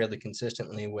going off fairly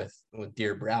consistently with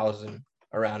deer browsing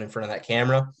around in front of that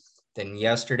camera. Then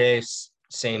yesterday,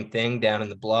 same thing down in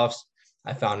the bluffs.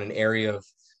 I found an area of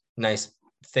nice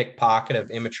thick pocket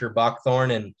of immature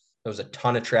buckthorn, and there was a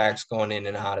ton of tracks going in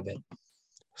and out of it.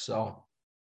 So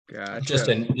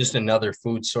Gotcha. just another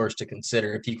food source to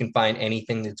consider. If you can find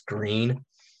anything that's green,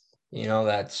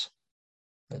 that's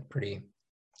pretty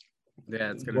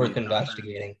Yeah, it's gonna be worth tough.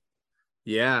 investigating.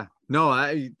 Yeah. No,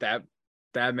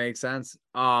 that makes sense.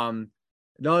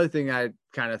 Another thing I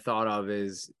kind of thought of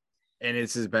is, and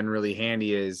this has been really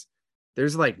handy, is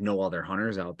there's like no other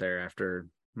hunters out there after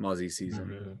muzzy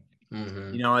season.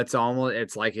 It's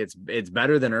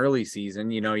better than early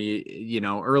season.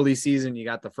 Early season, you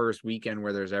got the first weekend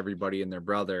where there's everybody and their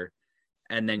brother,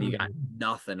 and then you got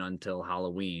nothing until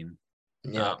Halloween.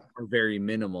 Yeah. Or very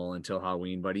minimal until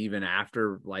Halloween. But even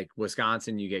after like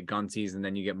Wisconsin, you get gun season,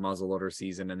 then you get muzzleloader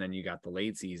season, and then you got the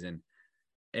late season.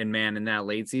 And man, in that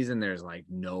late season, there's like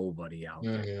nobody out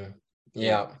there.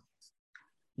 Yeah.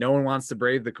 No one wants to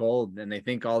brave the cold, and they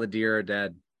think all the deer are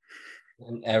dead.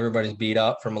 And everybody's beat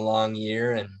up from a long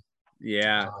year, and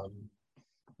yeah,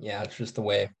 it's just the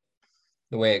way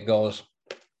it goes.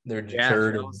 They're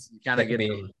deterred and you kind of get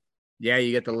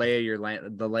you get the lay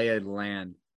of the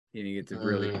land, and you get to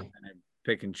really kind of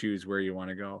pick and choose where you want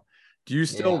to go. Do you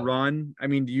still run? I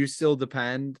mean, do you still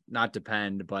not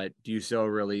depend, but do you still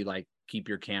really like keep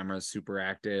your cameras super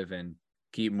active and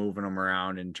keep moving them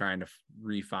around and trying to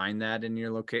refine that in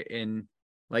your in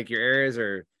like your areas,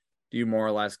 or do you more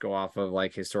or less go off of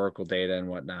like historical data and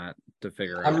whatnot to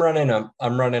figure I'm out?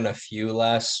 running a few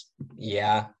less.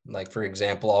 Yeah. Like for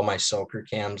example, all my soaker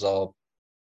cams,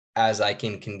 as I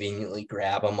can conveniently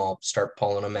grab them, I'll start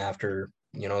pulling them after,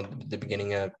 the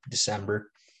beginning of December.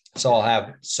 So I'll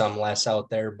have some less out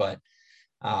there, but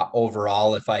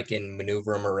overall, if I can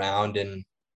maneuver them around and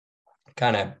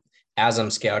kind of as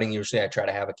I'm scouting, usually I try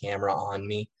to have a camera on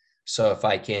me. So if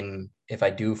I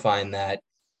do find that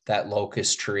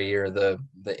locust tree or the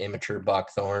immature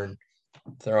buckthorn,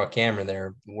 throw a camera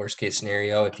there. Worst case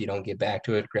scenario, if you don't get back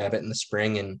to it, grab it in the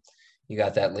spring and you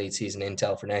got that late season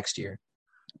intel for next year.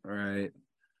 Right.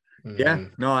 Yeah,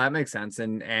 no, that makes sense.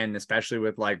 And especially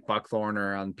with like buckthorn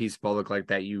or on piece of public like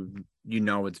that,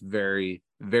 it's very,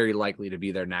 very likely to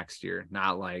be there next year,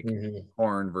 not like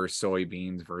corn versus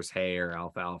soybeans versus hay or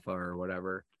alfalfa or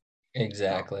whatever.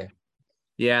 Exactly. So,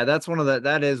 yeah,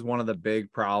 that is one of the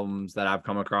big problems that I've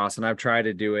come across, and I've tried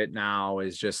to do it now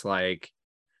is just like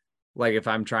if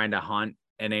I'm trying to hunt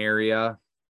an area,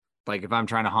 like if I'm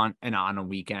trying to hunt on a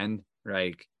weekend,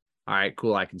 like, all right,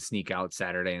 cool, I can sneak out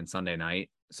Saturday and Sunday night,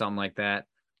 something like that.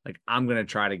 Like I'm going to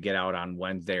try to get out on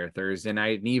Wednesday or Thursday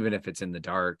night. And even if it's in the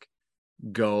dark,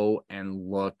 go and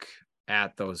look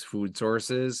at those food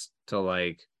sources to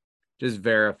like just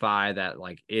verify that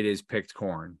like it is picked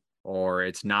corn or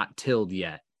it's not tilled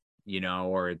yet,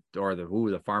 or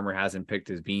the farmer hasn't picked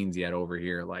his beans yet over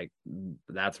here. Like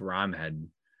that's where I'm heading.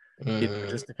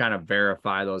 Just to kind of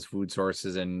verify those food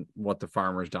sources and what the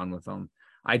farmer's done with them.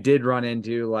 I did run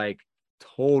into like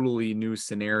totally new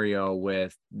scenario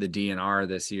with the DNR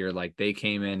this year. Like they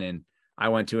came in and I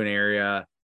went to an area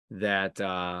that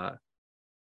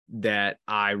that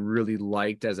I really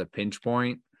liked as a pinch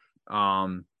point.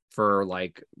 for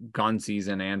like gun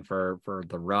season and for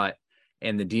the rut.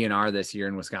 And the DNR this year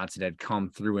in Wisconsin had come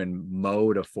through and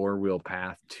mowed a 4-wheel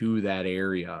path to that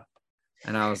area.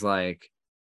 And I was like,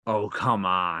 oh, come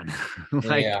on.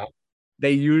 Like Yeah.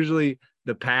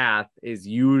 the path is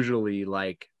usually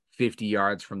like 50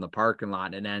 yards from the parking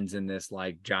lot and ends in this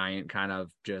like giant kind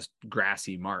of just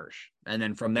grassy marsh. And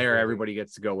then from there, everybody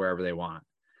gets to go wherever they want.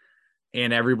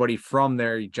 And everybody from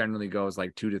there generally goes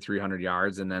like 200 to 300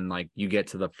 yards. And then like you get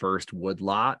to the first wood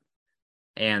lot,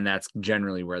 and that's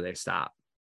generally where they stop.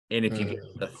 And if you get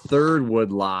the third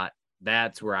wood lot,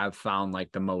 that's where I've found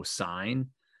like the most sign.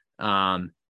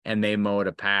 And they mowed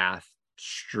a path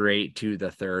straight to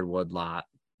the third wood lot.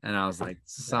 And I was like,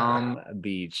 some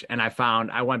beach. And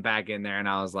I went back in there and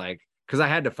I was like, because I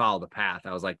had to follow the path.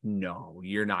 I was like, no,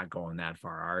 you're not going that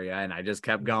far, are you? And I just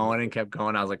kept going and kept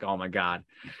going. I was like, oh my God.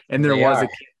 And there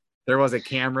was a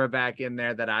camera back in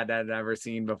there that I'd never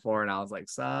seen before. And I was like,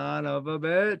 son of a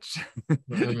bitch.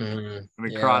 Let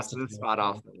me cross this spot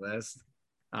off the list.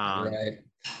 Right.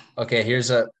 Okay,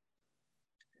 here's a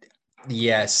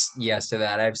yes to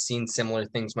that. I've seen similar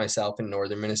things myself in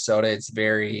northern Minnesota. It's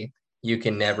very, you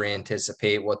can never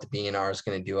anticipate what the DNR is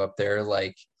going to do up there.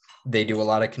 Like they do a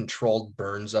lot of controlled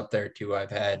burns up there too. I've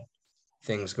had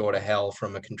things go to hell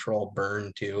from a controlled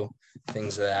burn to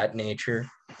things of that nature.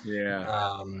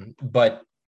 Yeah. But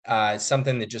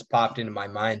something that just popped into my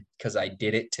mind because I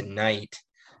did it tonight.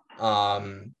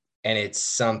 And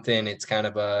it's kind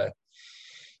of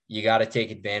you got to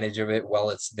take advantage of it while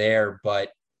it's there.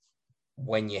 But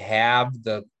when you have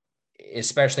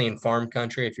especially in farm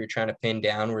country, if you're trying to pin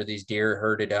down where these deer are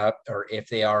herded up, or if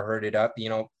they are herded up,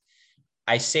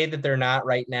 I say that they're not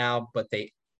right now, but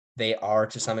they are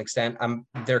to some extent.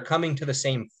 They're coming to the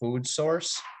same food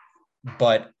source,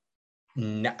 but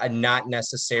not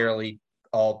necessarily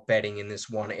all bedding in this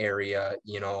one area,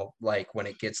 like when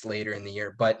it gets later in the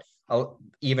year. But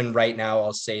even right now,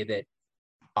 I'll say that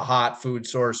a hot food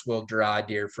source will draw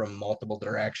deer from multiple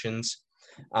directions.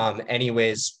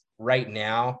 Anyways, right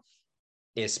now,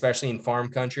 especially in farm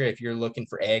country, if you're looking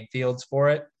for ag fields for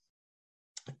it,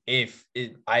 I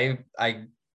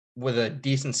with a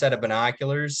decent set of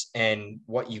binoculars and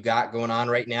what you got going on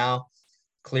right now,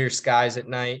 clear skies at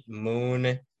night,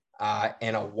 moon,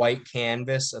 and a white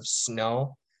canvas of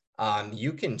snow,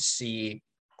 you can see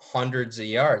hundreds of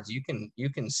yards. You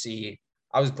can see.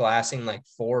 I was glassing like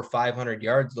 400 or 500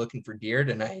 yards looking for deer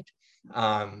tonight,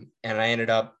 and I ended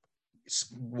up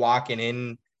walking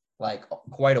in like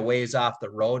quite a ways off the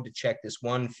road to check this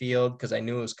one field because I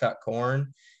knew it was cut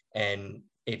corn. And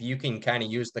if you can kind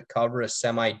of use the cover of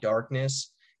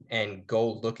semi-darkness and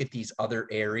go look at these other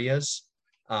areas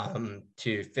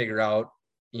to figure out,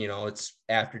 it's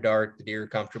after dark, the deer are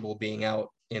comfortable being out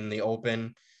in the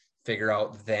open, figure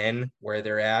out then where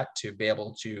they're at to be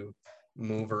able to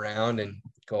move around and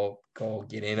go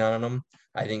get in on them.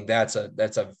 I think that's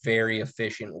a very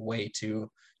efficient way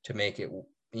to make it,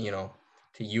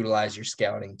 to utilize your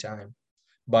scouting time.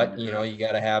 But, you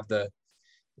got to have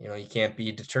you can't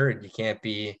be deterred. You can't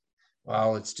be,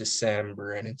 well, it's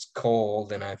December and it's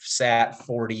cold and I've sat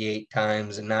 48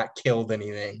 times and not killed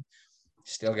anything.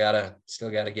 Still gotta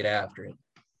get after it.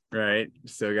 Right.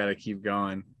 Still got to keep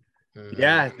going.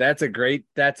 Yeah, that's a great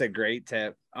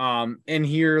tip. And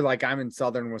here, like I'm in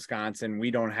southern Wisconsin,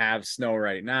 we don't have snow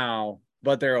right now,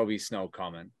 but there will be snow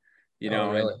coming,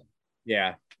 Really? And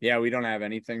yeah, we don't have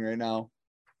anything right now.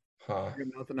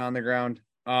 Nothing on the ground.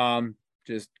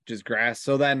 Just grass.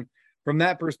 So then from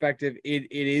that perspective,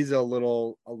 it is a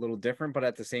little different, but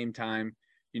at the same time,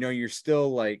 you're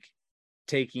still like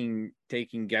taking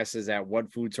guesses at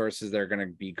what food sources they're going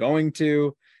to be going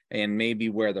to and maybe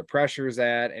where the pressure's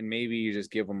at, and maybe you just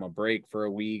give them a break for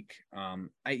a week.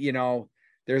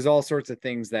 There's all sorts of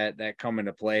things that come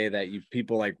into play that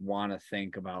people like want to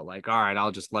think about, like, all right,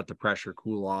 I'll just let the pressure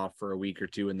cool off for a week or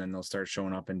two and then they'll start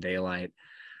showing up in daylight.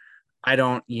 I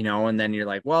don't, and then you're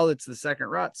like, well, it's the second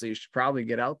rut, so you should probably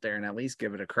get out there and at least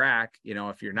give it a crack.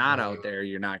 If you're not out there,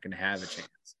 you're not going to have a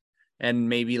chance. And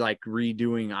maybe like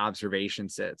redoing observation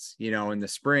sits, in the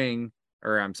spring,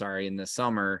 or I'm sorry, in the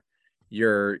summer,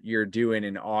 you're doing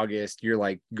in August, you're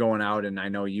like going out, and I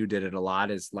know you did it a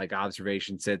lot, is like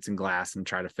observation sits and glass and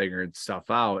try to figure stuff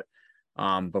out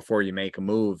before you make a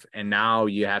move. And now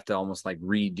you have to almost like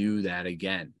redo that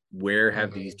again. Where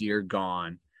have these deer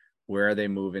gone? Where are they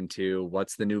moving to?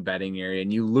 What's the new bedding area?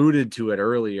 And you alluded to it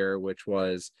earlier, which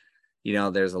was,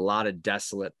 there's a lot of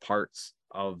desolate parts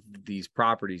of these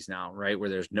properties now, right? Where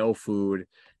there's no food,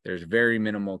 there's very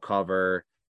minimal cover,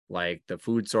 like the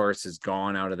food source is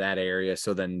gone out of that area.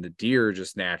 So then the deer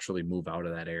just naturally move out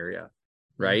of that area,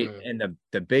 right? And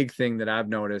the big thing that I've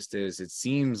noticed is it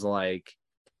seems like,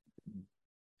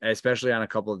 especially on a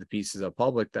couple of the pieces of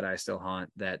public that I still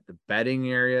hunt, that the bedding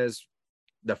areas,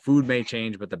 the food may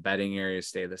change, but the bedding areas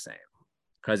stay the same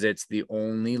because it's the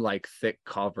only like thick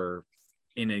cover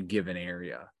in a given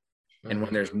area. And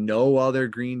when there's no other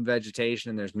green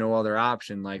vegetation and there's no other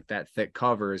option, like that thick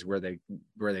cover is where they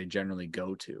generally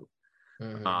go to.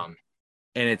 And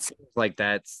it seems like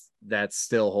that's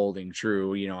still holding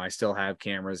true. You know, I still have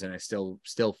cameras and I still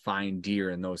find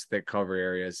deer in those thick cover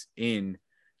areas in,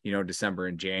 you know, December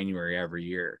and January every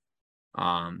year.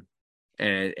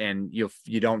 And you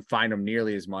don't find them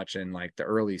nearly as much in like the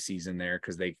early season there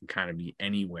because they can kind of be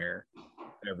anywhere.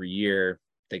 Every year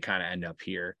they kind of end up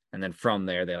here, and then from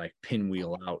there they like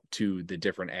pinwheel out to the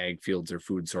different ag fields or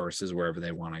food sources wherever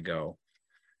they want to go.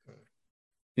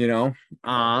 You know,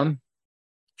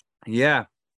 yeah.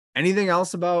 Anything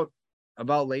else about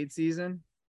late season,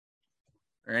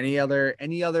 or any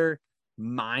other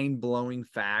mind-blowing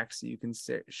facts you can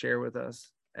share with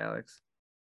us, Alex?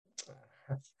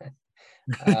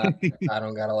 I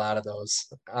don't got a lot of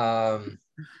those.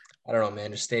 I don't know,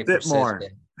 man. Just stay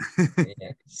persistent.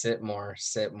 Yeah, sit more.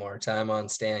 Time on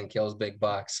stand kills big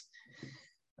bucks.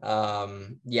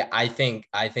 Yeah, I think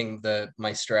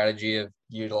my strategy of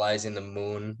utilizing the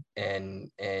moon and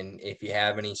if you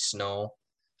have any snow,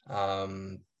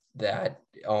 that,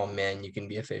 oh man, you can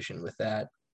be efficient with that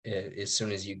as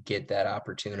soon as you get that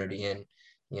opportunity. And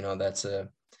you know, that's a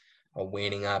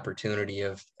waning opportunity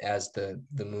of as the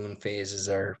moon phases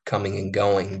are coming and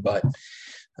going. But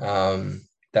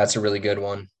that's a really good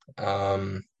one.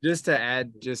 Just to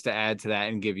add to that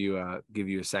and give you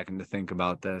a second to think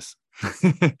about this,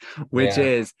 which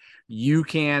is you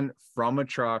can, from a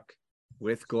truck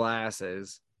with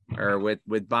glasses or with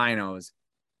binos,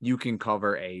 you can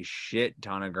cover a shit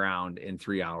ton of ground in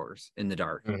 3 hours in the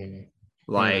dark.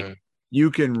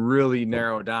 You can really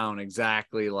narrow down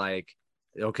exactly like,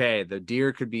 okay, the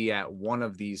deer could be at one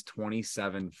of these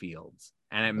 27 fields.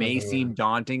 And it may seem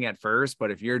daunting at first,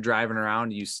 but if you're driving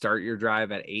around, you start your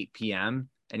drive at 8 p.m.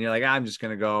 and you're like, I'm just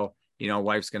going to go, you know,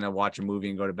 wife's going to watch a movie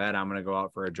and go to bed. I'm going to go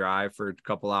out for a drive for a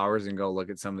couple hours and go look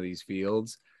at some of these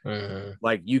fields.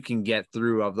 Like you can get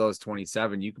through, of those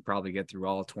 27, you could probably get through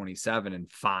all 27 and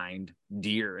find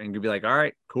deer and you'd be like, all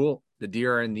right, cool. The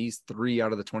deer are in these 3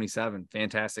 out of the 27.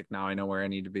 Fantastic. Now I know where I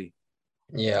need to be.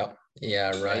 Yeah.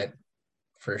 Right.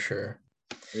 For sure.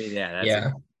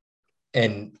 Yeah.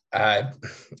 And I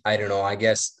don't know, I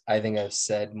guess I think I've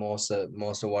said most of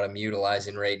what I'm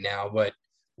utilizing right now, but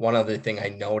one other thing I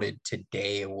noted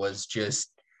today was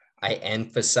just, I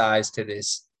emphasized to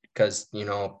this because, you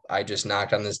know, I just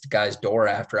knocked on this guy's door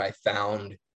after I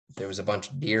found there was a bunch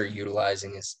of deer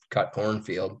utilizing his cut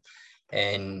cornfield.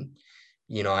 And,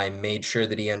 you know, I made sure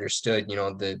that he understood, you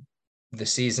know, the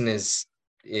season is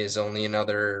only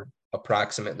another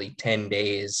approximately 10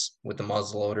 days with the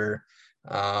muzzleloader.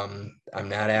 I'm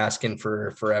not asking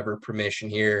for forever permission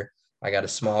here. I got a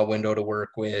small window to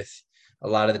work with. A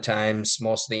lot of the times,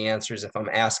 most of the answers, if I'm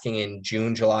asking in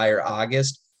June, July, or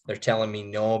August, they're telling me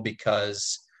no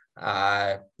because,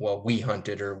 well, we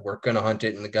hunted or we're going to hunt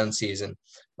it in the gun season.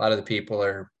 A lot of the people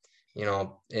are, you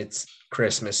know, it's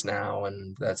Christmas now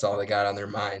and that's all they got on their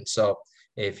mind. So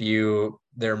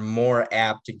they're more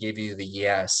apt to give you the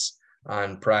yes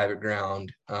on private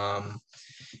ground.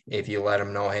 If you let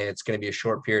them know, hey, it's going to be a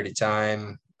short period of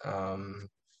time,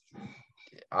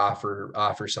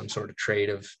 offer some sort of trade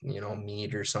of, you know,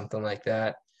 meat or something like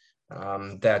that.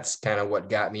 That's kind of what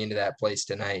got me into that place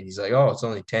tonight. He's like, oh, it's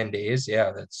only 10 days.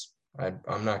 Yeah,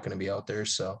 I'm not going to be out there.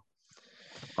 So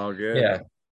all good. Yeah,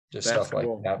 just that's stuff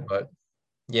cool. Like that. But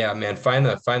yeah, man, find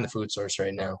the food source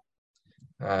right now.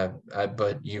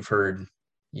 But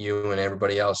you and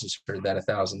everybody else has heard that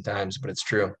 1,000 times, but it's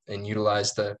true. And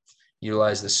utilize the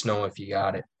snow if you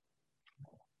got it.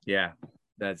 Yeah,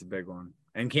 that's a big one.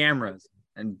 And cameras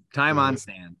and time on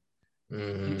stand.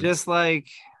 Just like,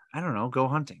 I don't know, go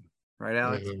hunting, right,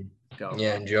 Alex? Go.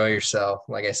 Yeah, enjoy yourself.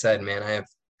 Like I said, man,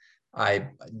 I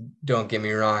don't get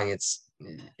me wrong,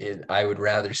 I would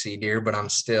rather see deer, but I'm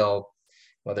still,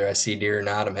 whether I see deer or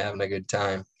not, I'm having a good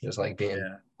time. Just like being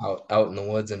out in the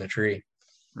woods in a tree.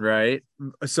 Right.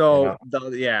 So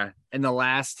and the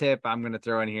last tip I'm going to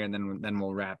throw in here, and then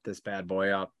we'll wrap this bad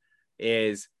boy up,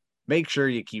 is make sure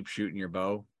you keep shooting your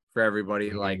bow for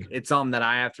everybody. Like, it's something that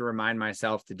I have to remind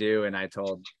myself to do. And I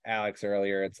told Alex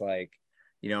earlier, it's like,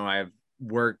 you know, I've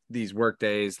worked these work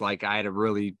days. Like I had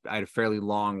a fairly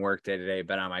long work day today,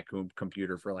 been on my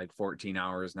computer for like 14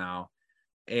 hours now.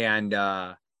 And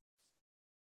I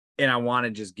want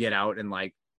to just get out and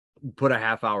like put a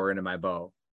half hour into my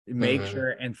bow. make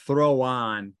sure and throw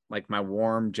on like my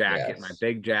warm jacket, my Yes.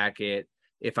 big jacket.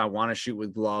 If I want to shoot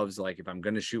with gloves, like if I'm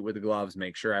going to shoot with gloves,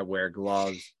 make sure I wear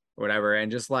gloves or whatever.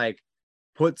 And just like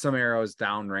put some arrows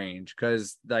down range.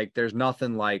 Cause like, there's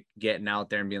nothing like getting out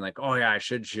there and being like, oh yeah, I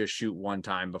should just shoot one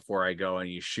time before I go, and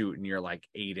you shoot and you're like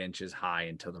 8 inches high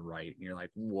and to the right. And you're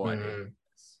like, what is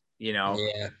this? You know?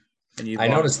 Yeah. And you I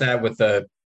noticed that with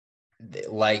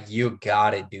like, you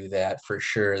got to do that for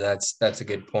sure. That's a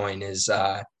good point is,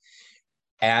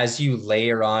 as you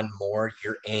layer on more,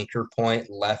 your anchor point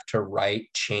left to right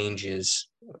changes.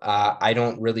 I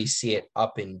don't really see it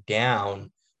up and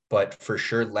down, but for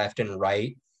sure left and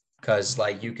right, because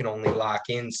like you can only lock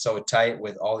in so tight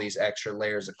with all these extra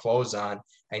layers of clothes on,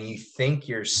 and you think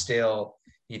you're still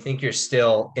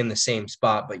in the same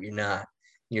spot, but you're not.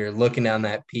 You're looking down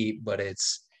that peep, but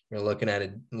you're looking at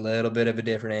a little bit of a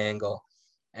different angle,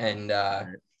 and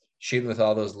shooting with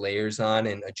all those layers on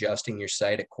and adjusting your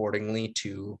sight accordingly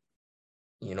to,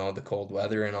 the cold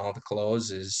weather and all the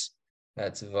clothes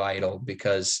that's vital,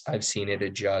 because I've seen it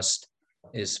adjust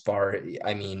as far,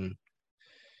 I mean,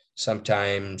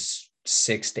 sometimes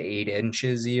 6 to 8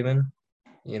 inches even,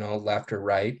 left or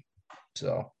right.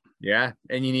 So yeah.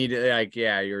 And you need to like,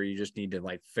 you just need to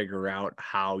like figure out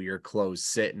how your clothes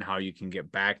sit and how you can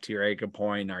get back to your anchor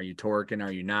point. Are you torquing?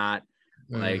 Are you not?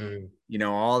 Like,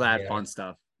 all that fun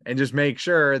stuff. And just make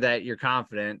sure that you're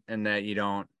confident and that you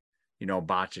don't,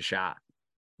 botch a shot.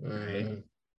 Right.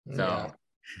 So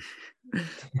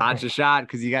botch a shot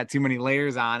because you got too many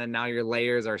layers on, and now your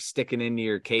layers are sticking into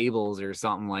your cables or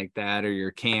something like that, or your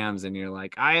cams, and you're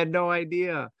like, I had no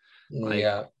idea. Like,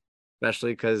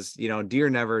 especially because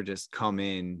deer never just come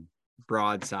in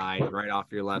broadside right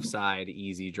off your left side,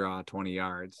 easy draw 20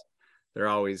 yards. They're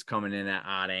always coming in at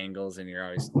odd angles, and you're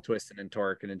always twisting and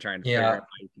torquing and trying to figure out how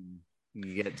you can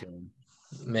get to them.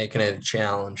 Making it a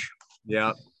challenge.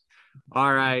 Yep.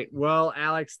 All right. Well,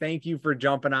 Alex, thank you for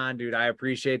jumping on, dude. I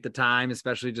appreciate the time,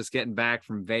 especially just getting back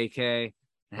from vacay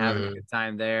and having a good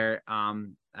time there. I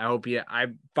hope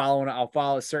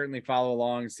I'll certainly follow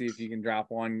along and see if you can drop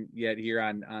one yet here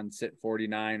on sit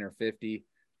 49 or 50.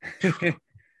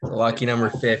 Lucky number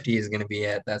 50 is going to be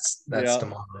it. That's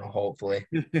tomorrow, hopefully.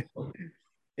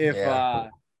 If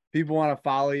people want to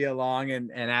follow you along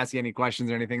and ask you any questions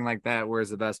or anything like that, where's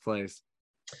the best place?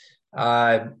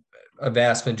 A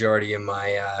vast majority of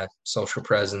my social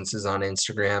presence is on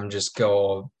Instagram. Just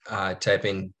go type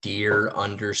in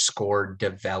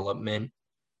deer_development,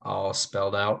 all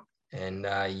spelled out, and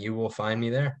you will find me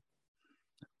there.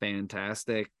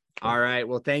 Fantastic. All right.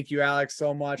 Well, thank you, Alex,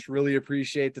 so much. Really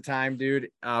appreciate the time, dude.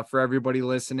 For everybody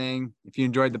listening, if you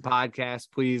enjoyed the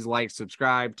podcast, please like,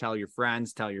 subscribe, tell your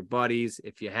friends, tell your buddies.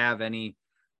 If you have any,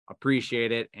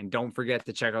 appreciate it. And don't forget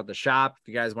to check out the shop. If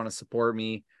you guys want to support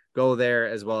me, go there,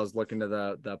 as well as look into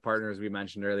the partners we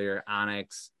mentioned earlier,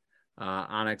 Onyx,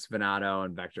 Venado,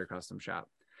 and Vector Custom Shop.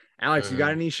 Alex, you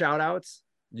got any shout outs?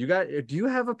 Do you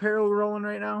have apparel rolling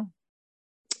right now?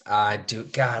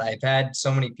 God, I've had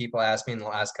so many people ask me in the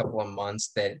last couple of months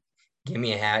that give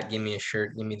me a hat, give me a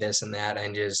shirt, give me this and that.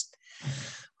 And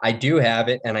I do have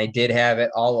it, and I did have it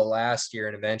all of last year,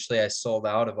 and eventually I sold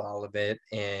out of all of it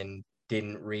and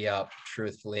didn't re-up.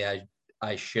 Truthfully, I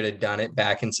should have done it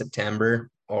back in September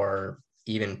or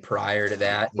even prior to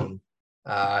that. And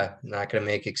not going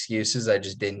to make excuses. I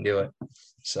just didn't do it.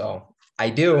 So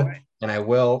I do, and I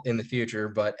will in the future,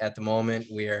 but at the moment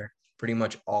we are pretty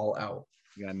much all out.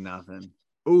 You got nothing.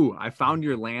 Ooh, I found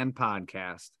your land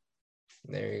podcast.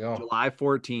 There you go. July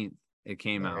 14th, it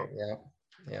came out. Yeah.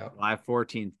 July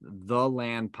 14th, the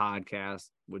land podcast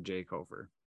with Jake Hofer.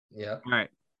 Yeah. All right.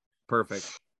 Perfect.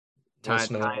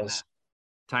 Tying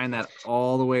that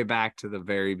all the way back to the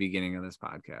very beginning of this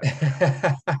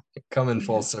podcast. Coming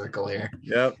full circle here.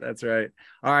 Yep, that's right.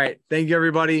 All right. Thank you,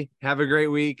 everybody. Have a great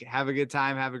week. Have a good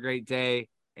time. Have a great day.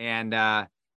 And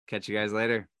catch you guys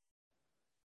later.